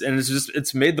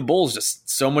made the Bulls just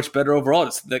so much better overall.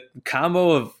 It's the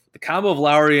combo of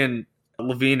Lowry and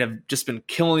LaVine have just been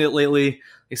killing it lately. Like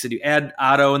I said, you add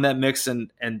Otto in that mix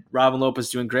and Robin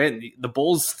Lopez doing great. And the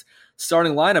Bulls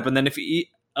starting lineup, and then if he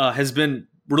has been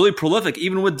really prolific,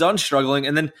 even with Dunn struggling.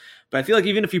 But I feel like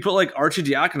even if you put like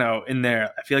Arcidiacono in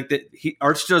there, I feel like that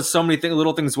Arch does so many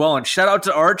little things well. And shout out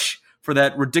to Arch for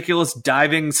that ridiculous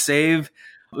diving save,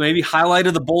 maybe highlight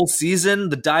of the Bulls season,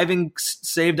 the diving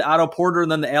save to Otto Porter,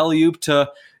 and then the alley-oop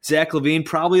to Zach LaVine,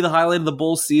 probably the highlight of the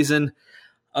Bulls season.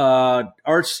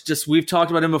 Arch, we've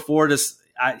talked about him before.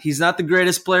 He's not the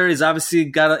greatest player. He's obviously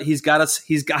got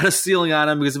a ceiling on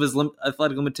him because of his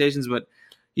athletic limitations, but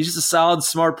he's just a solid,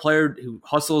 smart player who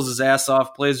hustles his ass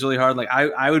off, plays really hard. Like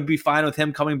I would be fine with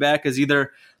him coming back as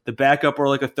either the backup or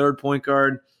like a third point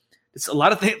guard. It's a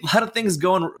lot of things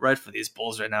going right for these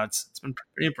Bulls right now. It's been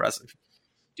pretty impressive.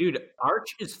 Dude,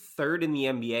 Arch is 3rd in the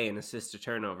NBA in assist to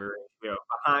turnover ratio,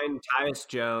 behind Tyus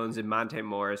Jones and Monte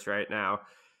Morris right now.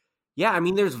 Yeah, I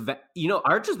mean,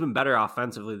 Arch has been better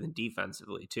offensively than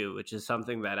defensively too, which is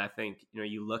something that I think,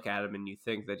 you look at him and you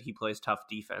think that he plays tough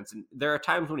defense. And there are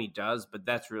times when he does, but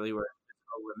that's really where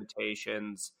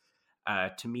limitations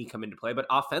to me come into play. But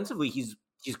offensively, he's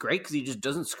great because he just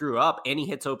doesn't screw up and he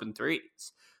hits open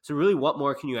threes. So really, what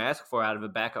more can you ask for out of a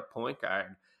backup point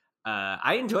guard?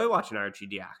 I enjoy watching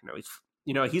Arcidiacono.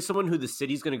 He's someone who the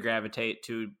city's going to gravitate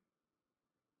to,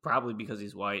 probably because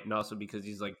he's white and also because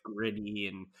he's like gritty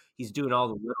and he's doing all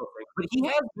the little things. But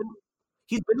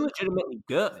he's been legitimately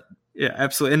good. Yeah,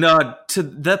 absolutely. And to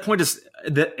that point,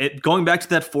 going back to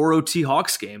that 4 OT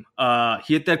Hawks game,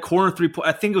 he hit that corner 3-point.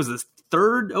 I think it was his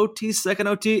 3rd OT, 2nd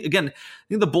OT. Again, I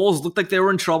think the Bulls looked like they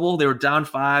were in trouble. They were down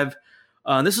 5.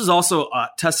 This is also a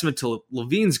testament to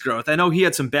LaVine's growth. I know he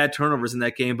had some bad turnovers in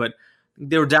that game, but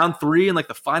they were down 3 in like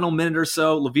the final minute or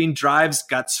so. LaVine drives,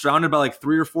 got surrounded by like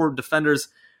 3 or 4 defenders,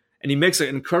 and he makes an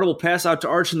incredible pass out to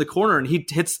Arch in the corner, and he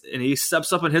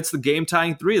steps up and hits the game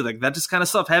tying three. Like that just kind of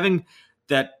stuff. Having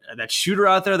that shooter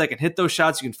out there that can hit those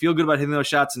shots, you can feel good about hitting those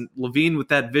shots. And LaVine with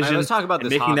that vision, let's talk about and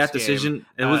this making Hawks that decision.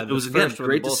 Game. It was again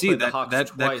great to see that kind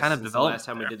of development. The last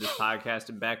time we did this podcast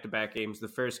in back-to-back games, the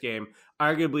first game,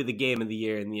 arguably the game of the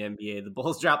year in the NBA, the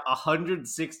Bulls dropped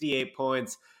 168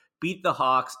 points. Beat the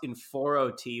Hawks in 4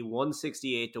 OT,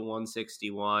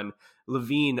 168-161.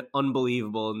 LaVine,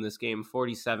 unbelievable in this game.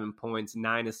 47 points,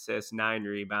 9 assists, 9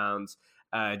 rebounds.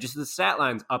 Just the stat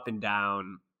lines up and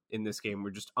down in this game were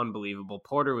just unbelievable.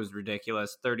 Porter was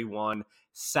ridiculous. 31,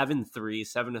 7-3,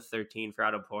 7-13 for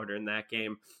Otto Porter in that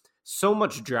game. So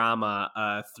much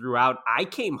drama throughout. I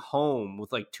came home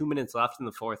with like 2 minutes left in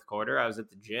the fourth quarter. I was at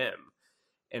the gym.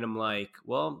 And I'm like,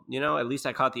 well, at least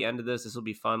I caught the end of this. This will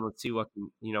be fun. Let's see what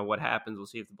happens. We'll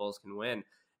see if the Bulls can win.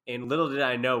 And little did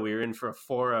I know we were in for a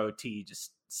 4 OT,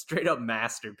 just straight up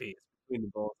masterpiece between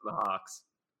the Bulls and the Hawks.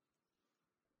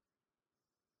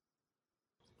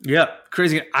 Yeah,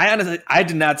 crazy. I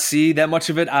did not see that much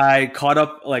of it. I caught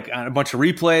up like on a bunch of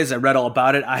replays. I read all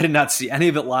about it. I did not see any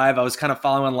of it live. I was kind of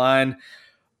following online.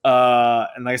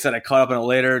 And like I said, I caught up on it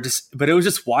later. But it was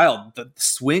just wild. The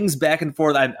swings back and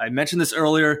forth. I mentioned this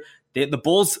earlier. The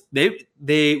Bulls they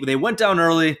went down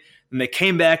early and they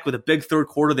came back with a big third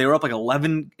quarter. They were up like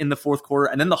 11 in the fourth quarter,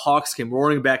 and then the Hawks came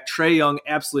roaring back. Trae Young,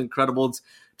 absolutely incredible.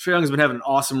 Trae Young has been having an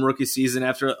awesome rookie season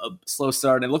after a slow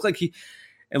start, and it looked like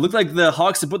the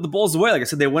Hawks had put the Bulls away. Like I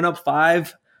said, they went up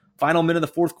 5. Final minute of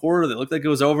the fourth quarter, they looked like it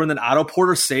was over, and then Otto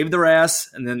Porter saved their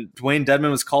ass, and then Dwayne Dedmon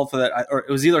was called for that, or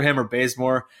it was either him or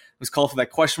Bazemore was called for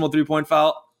that questionable 3-point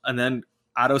foul, and then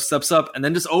Otto steps up, and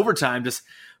then just overtime, just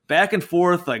back and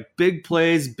forth, like big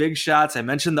plays, big shots. I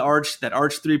mentioned that Arch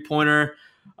 3-pointer.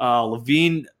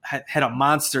 LaVine had a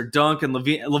monster dunk, and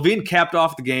LaVine capped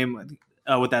off the game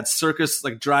with that circus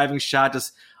like driving shot.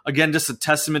 Just a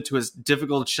testament to his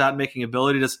difficult shot making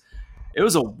ability. It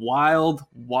was a wild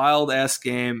ass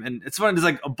game, and it's funny. It's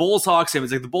like a Bulls-Hawks game.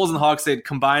 It's like the Bulls and the Hawks, they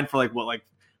combined for like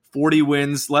 40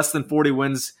 wins, less than 40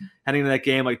 wins heading into that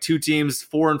game. Like two teams,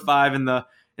 4 and 5 in the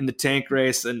tank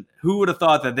race, and who would have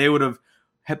thought that they would have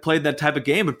played that type of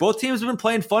game? But both teams have been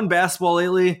playing fun basketball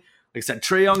lately. Like I said,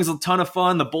 Trae Young is a ton of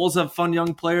fun. The Bulls have fun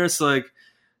young players. So like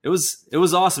it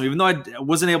was awesome. Even though I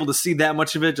wasn't able to see that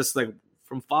much of it, just like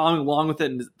from following along with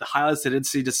it and the highlights, I did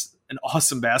see just an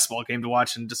awesome basketball game to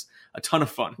watch and just a ton of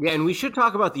fun. Yeah, and we should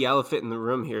talk about the elephant in the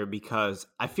room here, because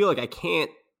I feel like I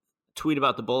can't tweet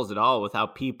about the Bulls at all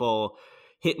without people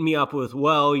hitting me up with,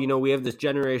 well, we have this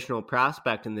generational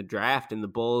prospect in the draft and the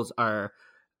Bulls are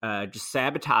just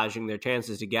sabotaging their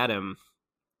chances to get him.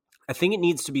 I think it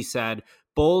needs to be said,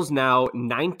 Bulls now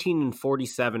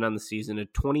 19-47 on the season, a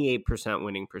 28%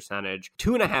 winning percentage,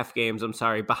 2.5 games,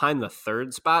 behind the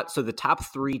third spot. So the top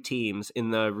 3 teams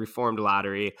in the reformed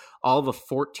lottery all have a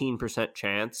 14%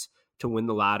 chance to win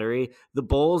the lottery. The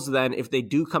Bulls then, if they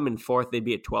do come in fourth, they'd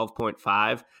be at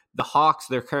 12.5. The Hawks,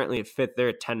 they're currently at fifth, they're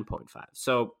at 10.5.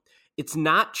 So it's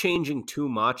not changing too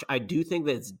much. I do think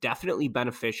that it's definitely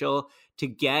beneficial to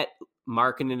get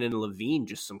Markkanen and LaVine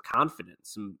just some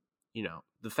confidence,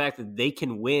 the fact that they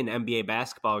can win NBA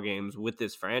basketball games with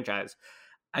this franchise,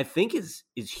 I think is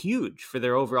huge for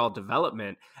their overall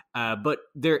development. But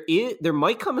there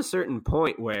might come a certain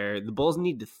point where the Bulls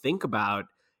need to think about,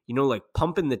 like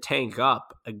pumping the tank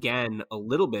up again a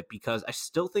little bit, because I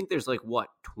still think there's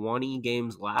 20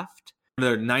 games left.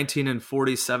 They're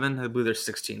 19-47. I believe there's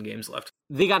 16 games left.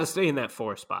 They got to stay in that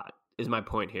 4 spot. Is my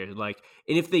point here. And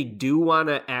if they do want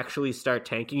to actually start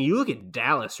tanking, you look at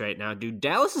Dallas right now, dude.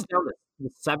 Dallas is down to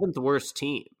the 7th worst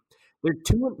team.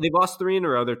 They've lost 3 in a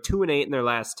row. They're 2-8 in their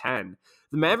last 10.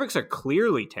 The Mavericks are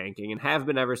clearly tanking and have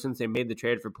been ever since they made the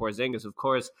trade for Porzingis. Of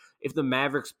course, if the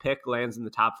Mavericks pick lands in the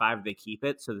top 5, they keep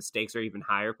it, so the stakes are even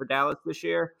higher for Dallas this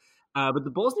year. But the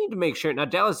Bulls need to make sure. Now,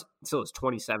 Dallas still has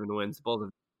 27 wins. The Bulls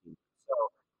have, so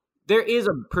there is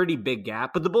a pretty big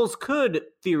gap, but the Bulls could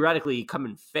theoretically come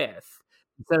in 5th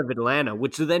instead of Atlanta,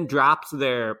 which then drops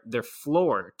their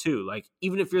floor too.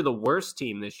 Even if you're the worst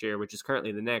team this year, which is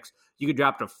currently the Knicks, you could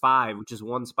drop to 5, which is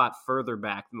 1 spot further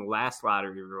back than the last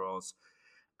lottery rules.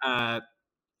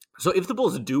 So if the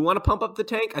Bulls do want to pump up the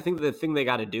tank, I think the thing they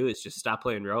got to do is just stop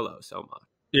playing Rolo so much.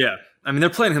 Yeah. I mean, they're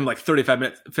playing him 35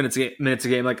 minutes a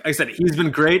game. Like I said, he's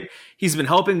been great. He's been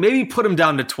helping. Maybe put him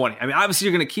down to 20. I mean, obviously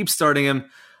you're going to keep starting him,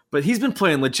 but he's been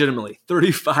playing legitimately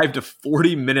 35 to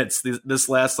 40 minutes this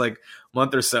last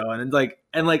month or so. And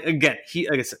again, like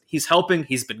I said, he's helping.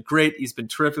 He's been great. He's been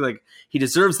terrific. He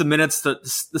deserves the minutes to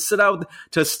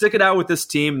stick it out with this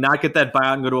team, not get that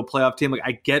buyout and go to a playoff team.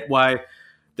 I get why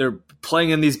they're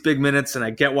playing in these big minutes, and I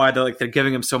get why they're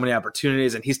giving him so many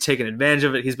opportunities, and he's taking advantage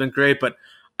of it. He's been great, but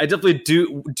I definitely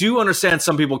do understand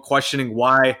some people questioning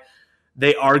why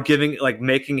they are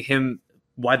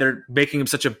why they're making him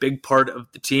such a big part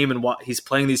of the team, and why he's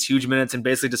playing these huge minutes and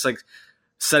basically just like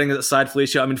setting aside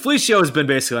Felicio. I mean, Felicio has been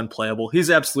basically unplayable. He's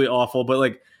absolutely awful, but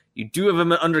like you do have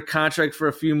him under contract for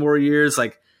a few more years.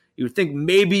 Like you would think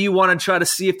maybe you want to try to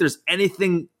see if there's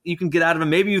anything you can get out of him.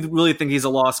 Maybe you really think he's a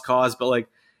lost cause, but like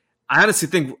I honestly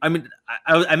think, I meant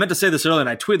to say this earlier and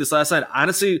I tweeted this last night.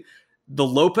 Honestly,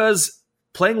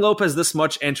 playing Lopez this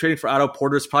much and trading for Otto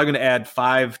Porter is probably going to add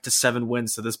 5 to 7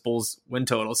 wins to this Bulls win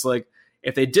total. So like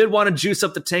if they did want to juice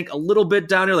up the tank a little bit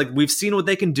down here, like we've seen what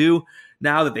they can do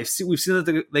now that we've seen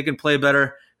that they can play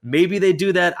better. Maybe they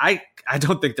do that. I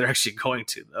don't think they're actually going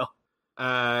to though.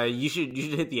 You should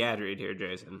hit the ad read here,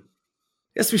 Jason.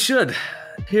 Yes, we should.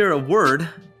 Hear a word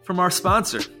from our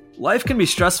sponsor. Life can be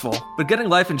stressful, but getting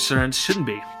life insurance shouldn't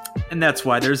be. And that's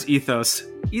why there's Ethos.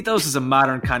 Ethos is a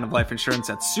modern kind of life insurance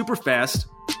that's super fast,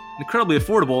 incredibly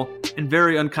affordable, and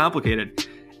very uncomplicated.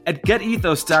 At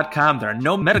GetEthos.com, there are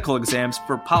no medical exams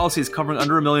for policies covering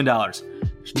under $1 million.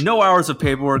 There's no hours of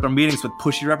paperwork or meetings with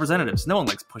pushy representatives. No one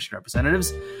likes pushy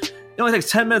representatives. It only takes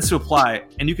 10 minutes to apply,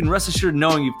 and you can rest assured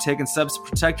knowing you've taken steps to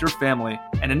protect your family.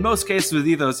 And in most cases with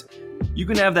Ethos, you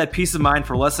can have that peace of mind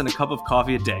for less than a cup of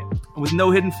coffee a day, and with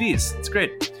no hidden fees. It's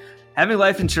great. Having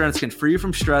life insurance can free you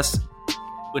from stress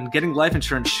when getting life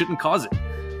insurance shouldn't cause it.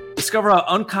 Discover how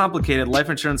uncomplicated life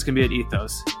insurance can be at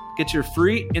Ethos. Get your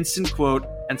free instant quote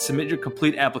and submit your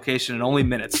complete application in only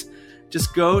minutes.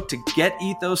 Just go to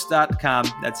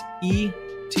getethos.com. That's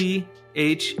ETHOS.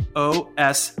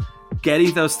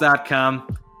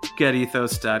 Getethos.com.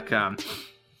 Getethos.com.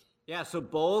 Yeah, so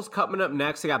Bulls coming up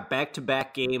next. They got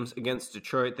back-to-back games against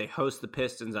Detroit. They host the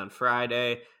Pistons on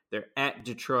Friday. They're at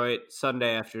Detroit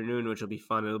Sunday afternoon, which will be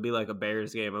fun. It'll be like a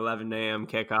Bears game, 11 a.m.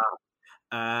 kickoff.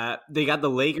 They got the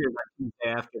Lakers on Tuesday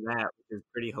after that, which is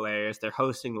pretty hilarious. They're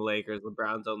hosting the Lakers,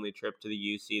 LeBron's only trip to the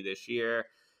UC this year.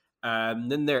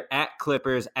 Then they're at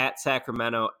Clippers, at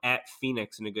Sacramento, at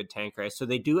Phoenix in a good tank race. So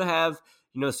they do have,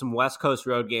 some West Coast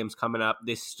road games coming up.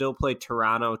 They still play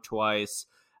Toronto twice.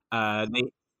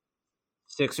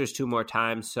 Sixers 2 more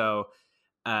times. So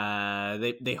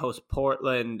they host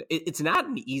Portland. It's not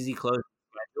an easy close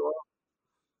schedule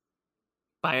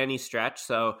by any stretch.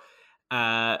 So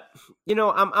I'm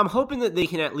hoping that they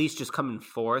can at least just come in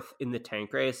fourth in the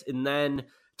tank race. And then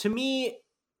to me,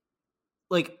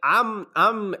 like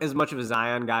I'm as much of a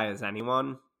Zion guy as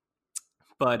anyone,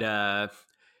 but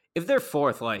if they're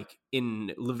fourth, like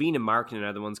in Levine and Markkanen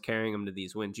are the ones carrying them to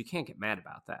these wins, you can't get mad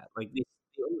about that. Like they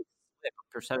only slip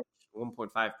a percentage,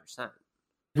 1.5%.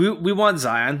 We want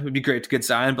Zion. It would be great to get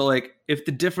Zion, but like if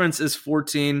the difference is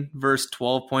 14 versus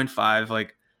 12.5,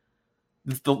 like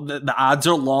the odds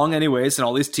are long anyways, and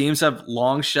all these teams have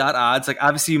long shot odds. Like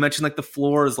obviously you mentioned like the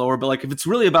floor is lower, but like if it's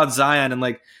really about Zion and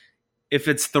like if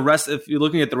you're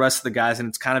looking at the rest of the guys and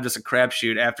it's kind of just a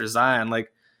crapshoot after Zion,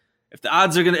 like if the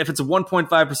odds are if it's a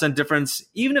 1.5% difference,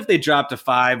 even if they drop to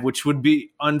 5, which would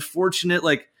be unfortunate,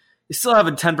 like you still have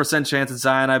a 10% chance at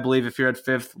Zion, I believe, if you're at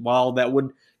 5th, while that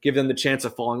would give them the chance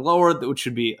of falling lower, which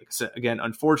would be, like I said, again,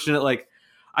 unfortunate. Like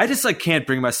I just can't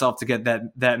bring myself to get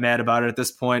that mad about it at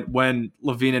this point when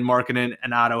Levine and Markkanen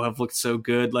and Otto have looked so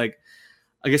good. Like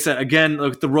I said, again,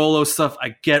 like the Rolo stuff,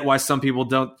 I get why some people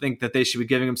don't think that they should be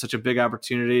giving him such a big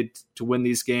opportunity to win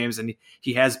these games, and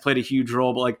he has played a huge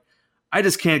role. But like, I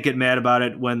just can't get mad about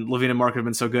it when Levine and Markkanen have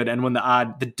been so good, and when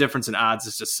the difference in odds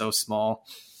is just so small.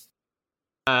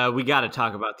 We got to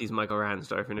talk about these Michael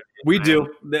Reinsdorf interviews. We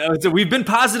do. We've been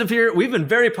positive here. We've been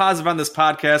very positive on this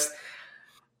podcast.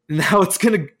 Now it's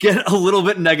going to get a little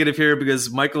bit negative here because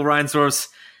Michael Reinsdorf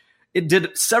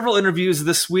did several interviews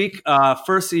this week.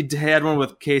 First, he had one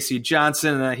with Casey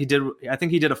Johnson, and I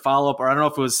think he did a follow-up, or I don't know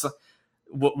if it was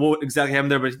what exactly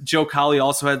happened there, but Joe Colley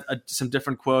also had some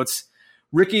different quotes.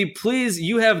 Ricky, please,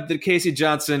 you have the Casey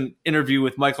Johnson interview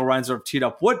with Michael Reinsdorf teed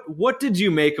up. What did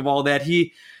you make of all that?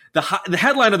 The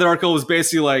headline of the article was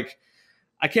basically like,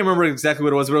 I can't remember exactly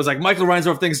what it was, but it was like Michael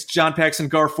Reinsdorf thinks John Paxson,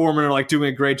 Gar Forman are like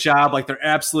doing a great job. Like they're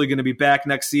absolutely going to be back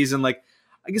next season. Like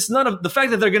I guess none of the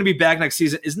fact that they're going to be back next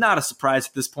season is not a surprise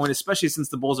at this point, especially since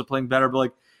the Bulls are playing better. But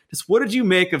like, just what did you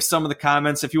make of some of the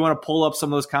comments? If you want to pull up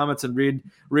some of those comments and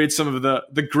read some of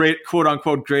the great quote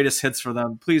unquote greatest hits for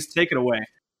them, please take it away.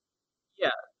 Yeah.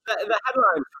 The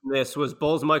headline from this was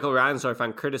Bulls Michael Reinsdorf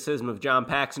on criticism of John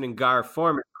Paxson and Gar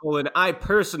Forman. I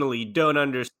personally don't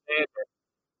understand it.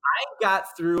 I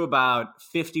got through about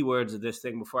 50 words of this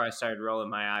thing before I started rolling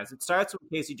my eyes. It starts with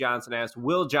Casey Johnson asked,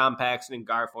 will John Paxson and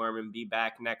Gar Forman be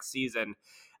back next season?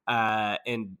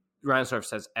 And Reinsdorf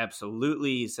says,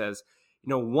 absolutely. He says,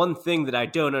 one thing that I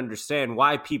don't understand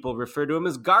why people refer to him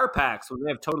as Garpax when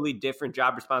they have totally different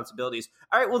job responsibilities.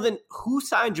 All right, well then who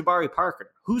signed Jabari Parker?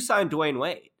 Who signed Dwayne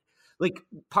Wade? Like,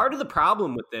 part of the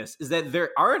problem with this is that there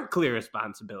aren't clear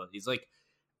responsibilities. Like,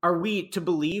 are we to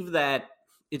believe that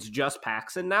it's just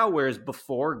Paxson now, whereas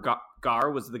before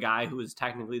Gar was the guy who was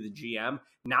technically the GM?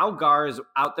 Now Gar is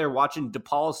out there watching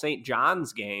DePaul St.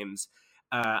 John's games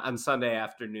on Sunday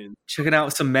afternoon, checking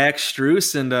out some Max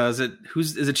Strus, and is it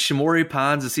Shamori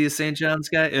Pons? Is he a St. John's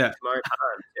guy? Yeah, Shamori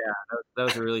Pons. Yeah, that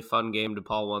was a really fun game.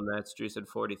 DePaul won that. Strus had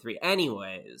 43.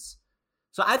 Anyways,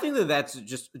 so I think that's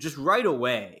just right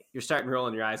away you're starting to roll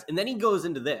in your eyes, and then he goes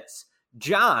into this.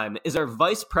 John is our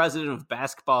vice president of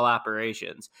basketball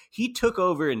operations. He took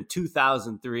over in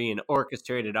 2003 and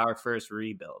orchestrated our first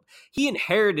rebuild. He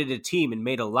inherited a team and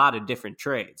made a lot of different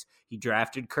trades. He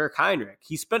drafted Kirk Heinrich.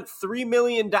 He spent $3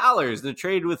 million in a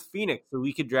trade with Phoenix so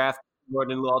we could draft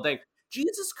Jordan Luol-Deng.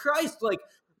 Jesus Christ, like,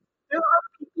 there are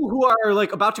people who are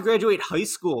like about to graduate high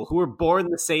school who were born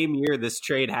the same year this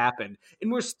trade happened. And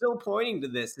we're still pointing to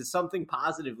this as something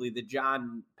positively that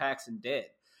John Paxson did.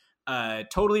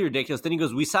 Totally ridiculous. Then he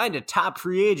goes, we signed a top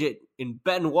free agent in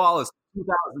Ben Wallace in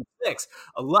 2006.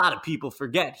 A lot of people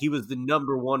forget he was the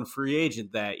number one free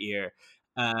agent that year.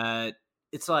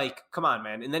 It's like, come on,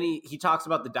 man. And then he talks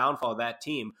about the downfall of that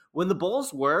team. When the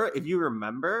Bulls were, if you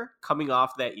remember, coming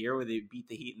off that year where they beat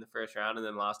the Heat in the first round and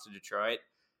then lost to Detroit,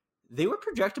 they were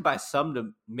projected by some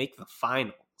to make the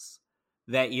finals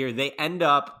that year. They end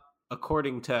up,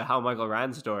 according to how Michael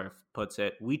Reinsdorf puts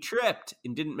it, we tripped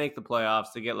and didn't make the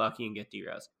playoffs to get lucky and get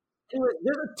D-Rose. Anyway,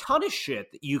 there's a ton of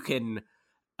shit that you can,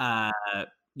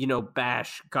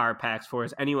 bash Garpax for,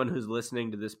 as anyone who's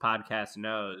listening to this podcast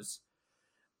knows.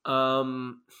 So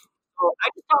I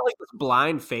just felt like this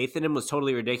blind faith in him was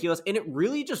totally ridiculous, and it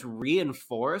really just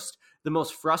reinforced the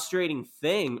most frustrating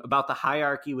thing about the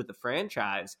hierarchy with the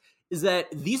franchise is that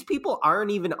these people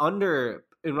aren't even under,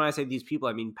 and when I say these people,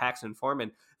 I mean Paxson and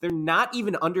Foreman, they're not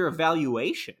even under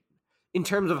evaluation in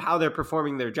terms of how they're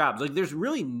performing their jobs. Like, there's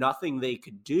really nothing they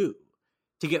could do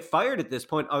to get fired at this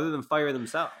point other than fire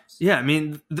themselves. Yeah, I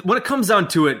mean, when it comes down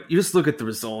to it, you just look at the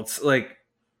results. Like,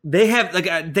 they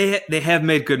have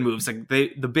made good moves. Like,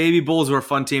 the Baby Bulls were a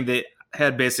fun team. They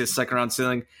had basically a second round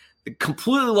ceiling. They're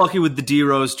completely lucky with the D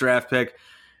Rose draft pick.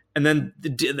 And then,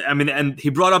 and he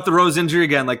brought up the Rose injury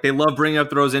again. Like, they love bringing up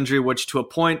the Rose injury, which to a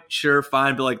point, sure,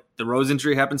 fine. But like, the Rose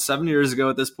injury happened 7 years ago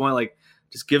at this point. Like,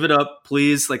 just give it up,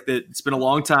 please. Like, it's been a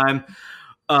long time.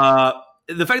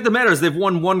 The fact of the matter is they've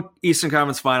won one Eastern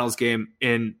Conference Finals game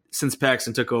since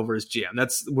Paxson took over as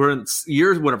GM. We're in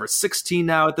year 16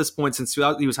 now at this point, since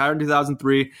he was hired in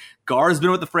 2003. Gar's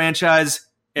been with the franchise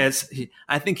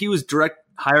I think he was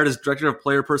hired as director of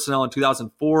player personnel in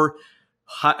 2004.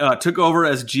 Took over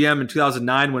as GM in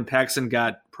 2009 when Paxson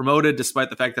got promoted, despite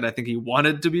the fact that I think he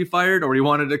wanted to be fired or he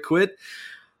wanted to quit.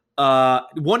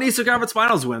 One Eastern Conference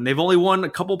Finals win. They've only won a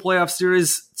couple playoff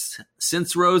series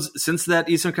since that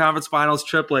Eastern Conference Finals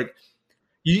trip. Like,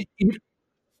 you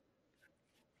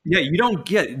don't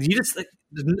get, you just, like,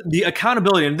 the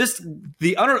accountability. And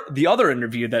the other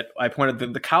interview that I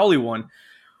pointed, the Cowley one,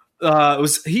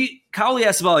 Cowley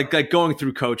asked about like going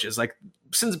through coaches. Like,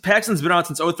 since Paxson's been out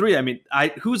since 2003, I mean,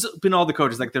 who's been all the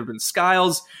coaches? Like, there have been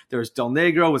Skiles, there's Del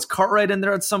Negro, was Cartwright in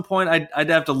there at some point? I'd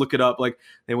have to look it up. Like,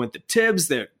 they went to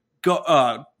Tibbs,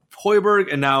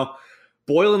 Hoiberg, and now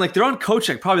Boylan. Like, they're on coach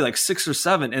like probably like 6 or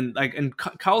 7. And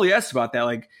Cowley asked about that.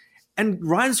 Like, and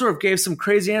Reinsdorf gave some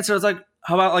crazy answers. Like,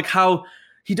 how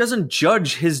he doesn't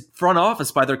judge his front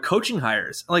office by their coaching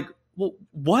hires. Like, well,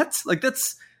 what? Like,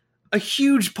 that's a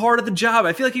huge part of the job.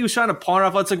 I feel like he was trying to pawn it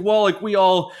off. It's like, well, like, we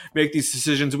all make these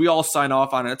decisions. We all sign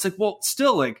off on it. It's like, well,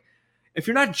 still, like, if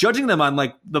you're not judging them on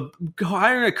like the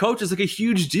hiring a coach is like a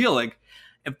huge deal. Like,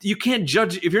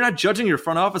 if you're not judging your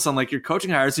front office on like your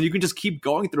coaching hires, and you can just keep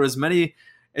going through as many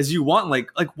as you want.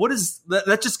 Like what is that?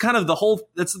 That's just kind of the whole.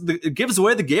 It gives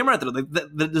away the game right there. Like,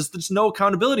 there's no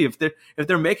accountability if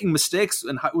they're making mistakes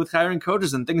and with hiring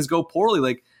coaches and things go poorly.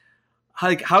 Like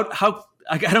how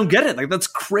I don't get it. Like, that's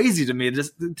crazy to me,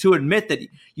 just to admit that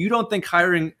you don't think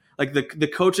hiring like the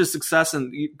coach's success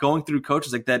and going through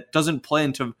coaches like that doesn't play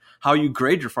into how you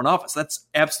grade your front office. That's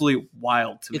absolutely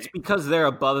wild to me. It's because they're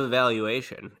above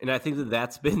evaluation. And I think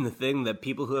that's been the thing that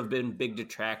people who have been big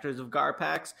detractors of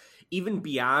Garpax, even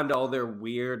beyond all their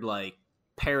weird like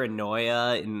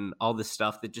paranoia and all this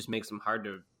stuff that just makes them hard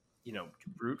to,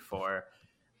 root for.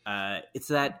 It's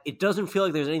that it doesn't feel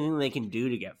like there's anything they can do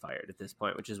to get fired at this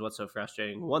point, which is what's so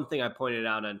frustrating. One thing I pointed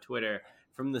out on Twitter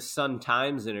from the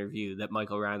Sun-Times interview that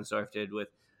Michael Reinsdorf did with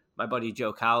my buddy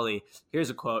Joe Cowley.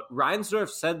 Here's a quote. Reinsdorf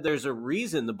said there's a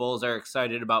reason the Bulls are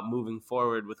excited about moving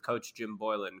forward with coach Jim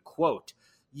Boylen. Quote,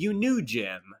 "You knew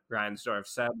Jim," Reinsdorf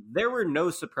said. "There were no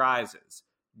surprises,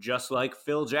 just like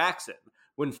Phil Jackson.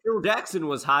 When Phil Jackson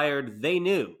was hired, they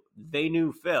knew. They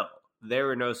knew Phil. There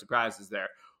were no surprises there."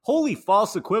 Holy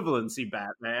false equivalency,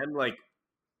 Batman. Like,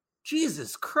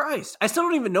 Jesus Christ. I still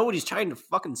don't even know what he's trying to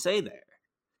fucking say there.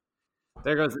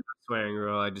 There goes the swearing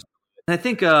rule. I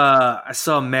think I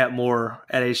saw Matt Moore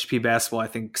at HP Basketball. I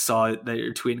think saw that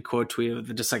your quote tweet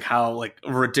of just like how like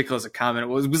ridiculous a comment it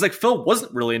was. It was like Phil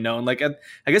wasn't really known. Like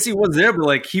I guess he was there, but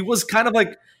like he was kind of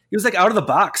like he was like out of the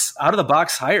box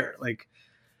hire. Like,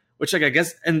 which like I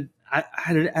guess and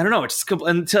I don't know. It's just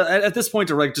until at this point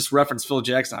to like just reference Phil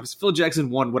Jackson. Obviously, Phil Jackson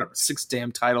won 6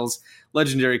 damn titles,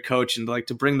 legendary coach, and like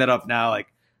to bring that up now, like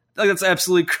that's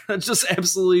absolutely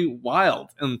wild.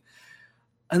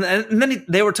 And then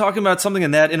they were talking about something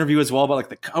in that interview as well about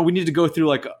like we need to go through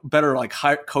like a better like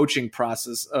coaching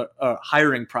process,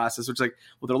 hiring process, which like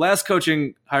their last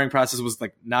hiring process was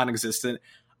like non-existent.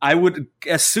 I would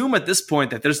assume at this point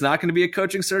that there's not going to be a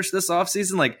coaching search this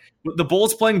offseason. Like the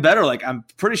Bulls playing better. Like I'm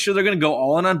pretty sure they're going to go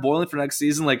all in on Boylen for next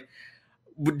season. Like,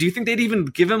 do you think they'd even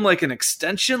give him like an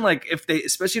extension? Like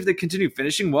especially if they continue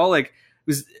finishing well, like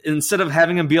instead of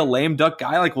having him be a lame duck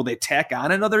guy, like will they tack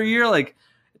on another year? Like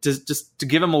just to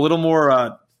give him a little more,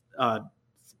 have him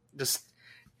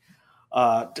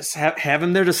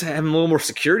there, just have him a little more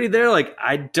security there. Like,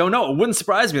 I don't know. It wouldn't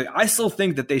surprise me. Like, I still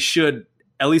think that they should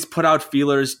at least put out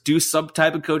feelers, do some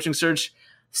type of coaching search,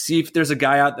 see if there's a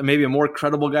guy out there, maybe a more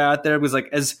credible guy out there. Because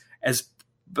like as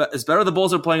better the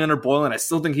Bulls are playing under Boylen, I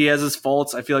still think he has his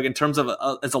faults. I feel like in terms of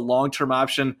as a long-term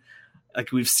option,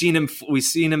 like we've seen him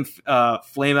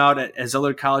flame out at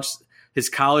his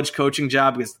college coaching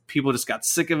job because people just got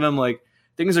sick of him. Like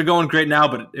things are going great now,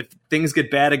 but if things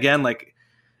get bad again, like,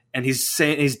 and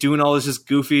he's doing all his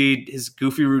goofy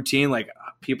routine, like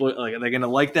people like they're gonna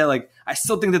like that. Like I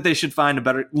still think that they should find a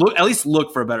better at least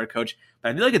look for a better coach. But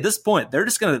I feel like at this point they're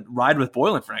just gonna ride with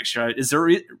Boylen for next year.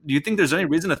 Do you think there's any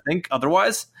reason to think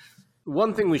otherwise?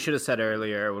 One thing we should have said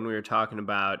earlier when we were talking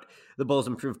about the Bulls'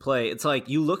 improved play, it's like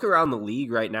you look around the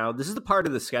league right now, this is the part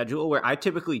of the schedule where I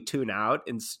typically tune out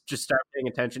and just start paying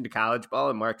attention to college ball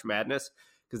and March Madness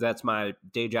because that's my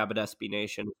day job at SB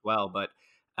Nation as well. But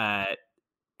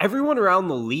everyone around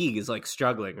the league is like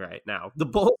struggling right now. The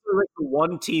Bulls are like the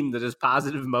one team that has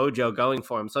positive mojo going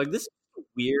for them. So like this is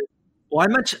weird. Well,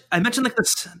 I mentioned like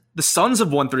the Suns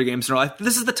have won 3 games in a row.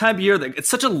 This is the time of year that it's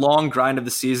such a long grind of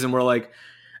the season where like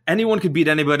anyone could beat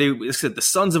anybody. The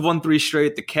Suns have won 3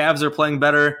 straight. The Cavs are playing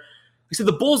better.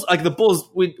 The Bulls,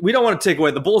 we don't want to take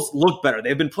away. The Bulls look better.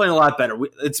 They've been playing a lot better.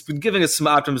 It's been giving us some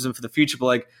optimism for the future. But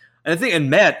like, and I think, and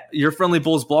Matt, your friendly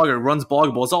Bulls blogger, runs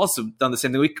Bloggable, has also done the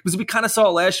same thing. Because we kind of saw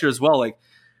it last year as well. Like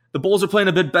the Bulls are playing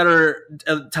a bit better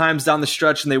at times down the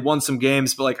stretch, and they won some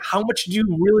games. But like, how much do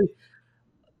you really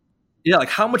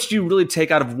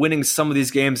take out of winning some of these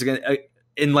games again?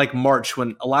 In like March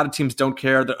when a lot of teams don't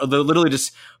care. They're literally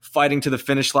just fighting to the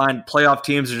finish line. Playoff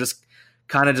teams are just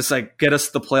kind of just like get us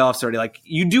to the playoffs already. Like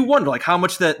you do wonder like how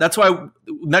much that's why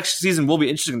next season will be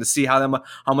interesting to see how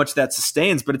much that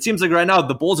sustains. But it seems like right now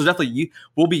the Bulls are definitely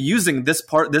will be using this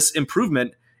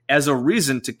improvement as a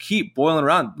reason to keep Boylen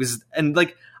around and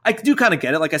like I do kind of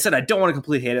get it. Like I said, I don't want to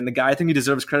completely hate it. And the guy, I think he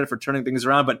deserves credit for turning things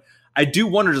around, but I do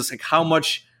wonder just like how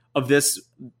much of this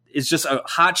is just a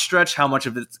hot stretch, how much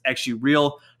of it's actually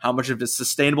real, how much of it's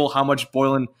sustainable, how much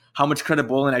credit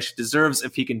Boylen actually deserves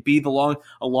if he can be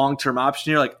a long-term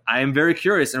option here. Like I am very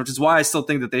curious, and which is why I still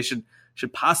think that they should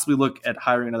possibly look at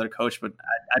hiring another coach, but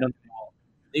I don't think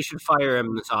they should fire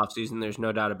him this offseason. There's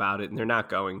no doubt about it, and they're not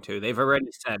going to. They've already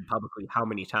said publicly how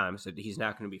many times that he's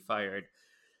not going to be fired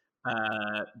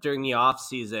during the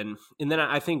offseason. And then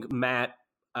I think Matt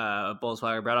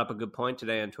Bullswire brought up a good point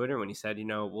today on Twitter when he said,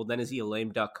 well, then is he a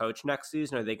lame duck coach next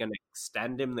season? Are they going to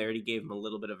extend him? They already gave him a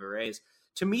little bit of a raise.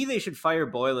 To me, they should fire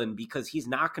Boylen because he's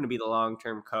not going to be the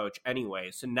long-term coach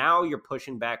anyway. So now you're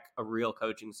pushing back a real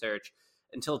coaching search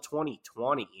until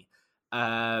 2020.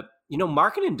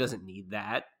 Markkanen doesn't need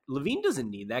that. Levine doesn't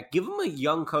need that. Give him a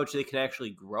young coach they can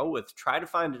actually grow with. Try to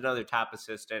find another top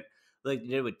assistant like they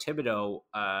did with Thibodeau,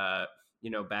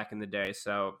 back in the day.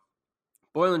 So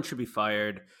Boylen should be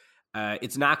fired.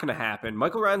 It's not going to happen.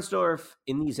 Michael Reinsdorf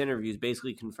in these interviews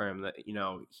basically confirmed that,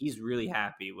 he's really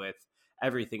happy with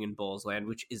everything in Bulls land,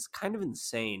 which is kind of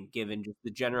insane given just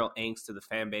the general angst of the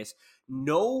fan base.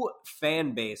 No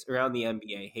fan base around the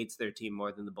NBA hates their team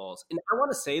more than the Bulls. And I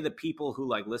want to say the people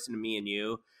who listen to me and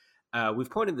you, we've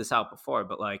pointed this out before,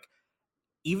 but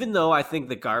even though I think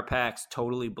the Garpax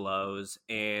totally blows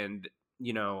and,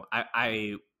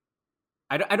 I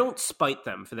I don't spite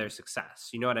them for their success.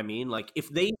 You know what I mean? Like, if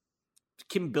they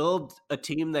can build a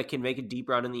team that can make a deep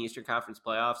run in the Eastern Conference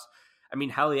playoffs, I mean,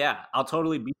 hell yeah, I'll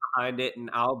totally be behind it, and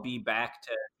I'll be back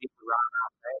to being the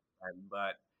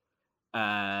rock.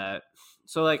 But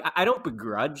so like, I don't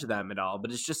begrudge them at all,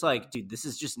 but it's just like, dude, this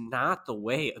is just not the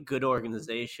way a good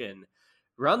organization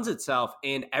runs itself.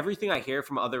 And everything I hear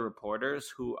from other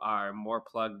reporters who are more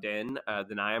plugged in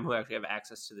than I am, who actually have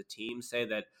access to the team, say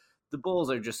that the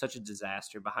Bulls are just such a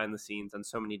disaster behind the scenes on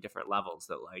so many different levels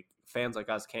that like fans like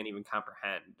us can't even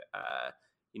comprehend,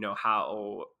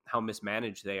 how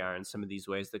mismanaged they are in some of these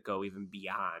ways that go even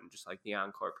beyond just like the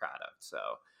on-court product. So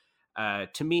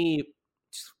to me,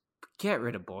 just get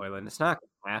rid of Boylen. It's not going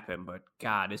to happen, but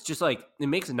God, it's just like, it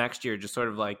makes next year just sort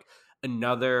of like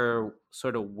another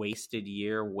sort of wasted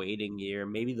year, waiting year.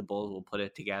 Maybe the Bulls will put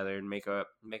it together and make a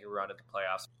run at the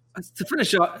playoffs.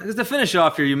 To finish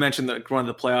off here, you mentioned the run of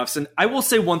the playoffs, and I will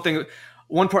say one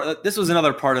part. This was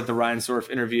another part of the Reinsdorf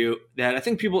interview that I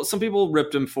think some people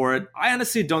ripped him for it. I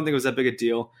honestly don't think it was that big a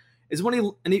deal. Is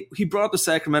when he brought up the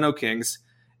Sacramento Kings,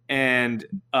 and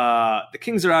the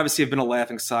Kings are obviously have been a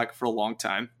laughingstock for a long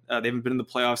time. They haven't been in the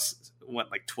playoffs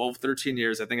like 12, 13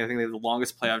 years. I think they have the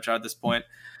longest playoff drought at this point.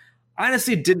 I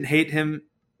honestly didn't hate him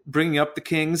bringing up the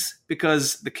Kings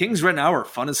because the Kings right now are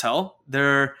fun as hell.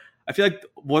 I feel like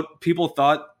what people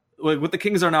thought, what the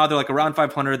Kings are now, they're like around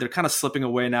 500. They're kind of slipping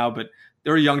away now, but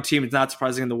they're a young team. It's not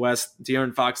surprising in the West.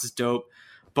 De'Aaron Fox is dope.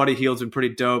 Buddy Hield's been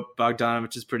pretty dope.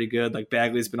 Bogdanovich is pretty good. Like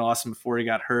Bagley's been awesome before he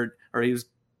got hurt, or he was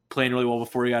playing really well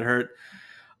before he got hurt.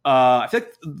 I feel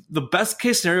like the best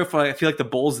case scenario for the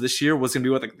Bulls this year was going to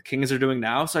be what like the Kings are doing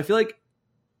now. So I feel like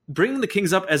bringing the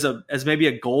Kings up as maybe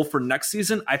a goal for next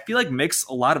season, I feel like makes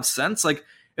a lot of sense. Like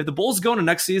if the Bulls go into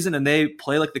next season and they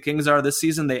play like the Kings are this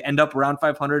season, they end up around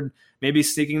 500, maybe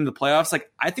sneaking into the playoffs. Like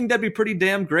I think that'd be pretty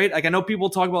damn great. Like I know people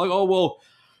talk about like, oh well,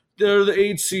 they're the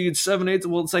 8 seed, 7, 8.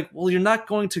 Well, it's like, well, you're not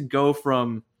going to go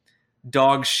from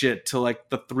dog shit to like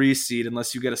the 3 seed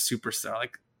unless you get a superstar.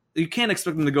 Like you can't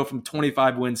expect them to go from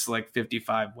 25 wins to like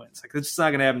 55 wins. Like it's just not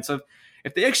going to happen. So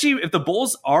if the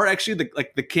Bulls are actually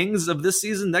the Kings of this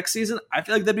season, next season, I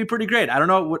feel like that'd be pretty great. I don't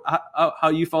know how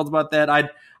you felt about that. I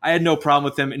had no problem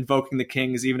with them invoking the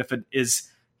Kings, even if it is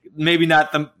maybe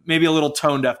maybe a little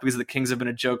tone deaf because the Kings have been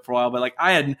a joke for a while. But like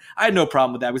I had no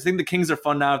problem with that. We think the Kings are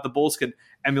fun now. If the Bulls could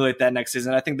emulate that next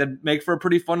season, I think that'd make for a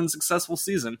pretty fun and successful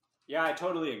season. Yeah, I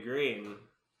totally agree.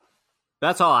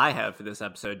 That's all I have for this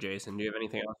episode, Jason. Do you have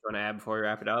anything else you want to add before we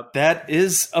wrap it up? That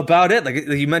is about it. Like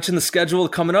you mentioned the schedule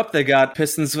coming up. They got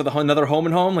Pistons with another home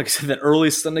and home. Like I said, that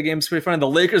early Sunday game is pretty fun. The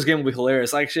Lakers game will be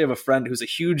hilarious. I actually have a friend who's a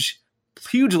huge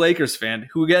Lakers fan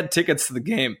who got tickets to the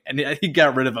game, and he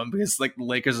got rid of them because like the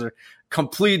Lakers are a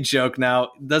complete joke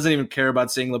now. Doesn't even care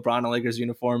about seeing LeBron in a Lakers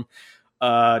uniform.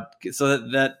 So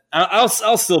that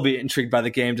I'll still be intrigued by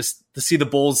the game just to see the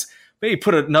Bulls maybe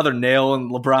put another nail in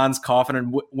LeBron's coffin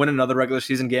and win another regular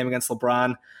season game against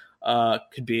LeBron.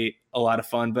 Could be a lot of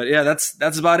fun. But yeah,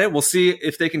 that's about it. We'll see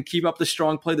if they can keep up the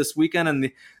strong play this weekend,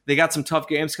 and they got some tough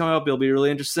games coming up. It'll be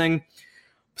really interesting.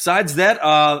 Besides that,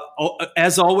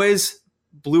 as always,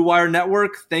 Blue Wire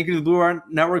Network. Thank you to the Blue Wire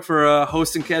Network for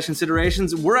hosting Cash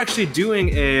Considerations. We're actually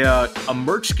doing a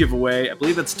merch giveaway. I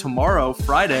believe it's tomorrow,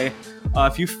 Friday.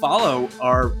 If you follow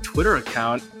our Twitter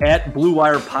account at Blue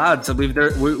Wire Pods, I believe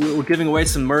we're giving away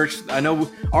some merch. I know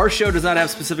our show does not have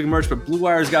specific merch, but Blue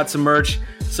Wire's got some merch.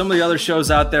 Some of the other shows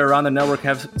out there around the network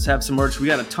have some merch. We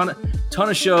got a ton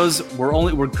of shows.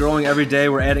 We're growing every day.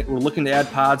 We're looking to add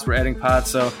pods. We're adding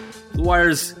pods. So Blue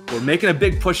Wire's, we're making a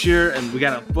big push here, and we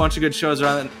got a bunch of good shows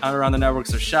around the network.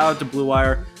 So shout out to Blue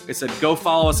Wire. Like I said, go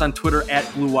follow us on Twitter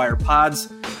at Blue Wire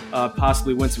Pods.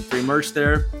 Possibly win some free merch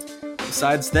there.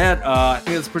 Besides that, I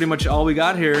think that's pretty much all we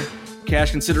got here.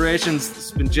 Cash Considerations. This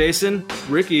has been Jason.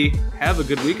 Ricky, have a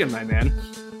good weekend, my man.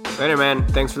 Later, man.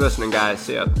 Thanks for listening, guys.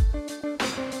 See ya.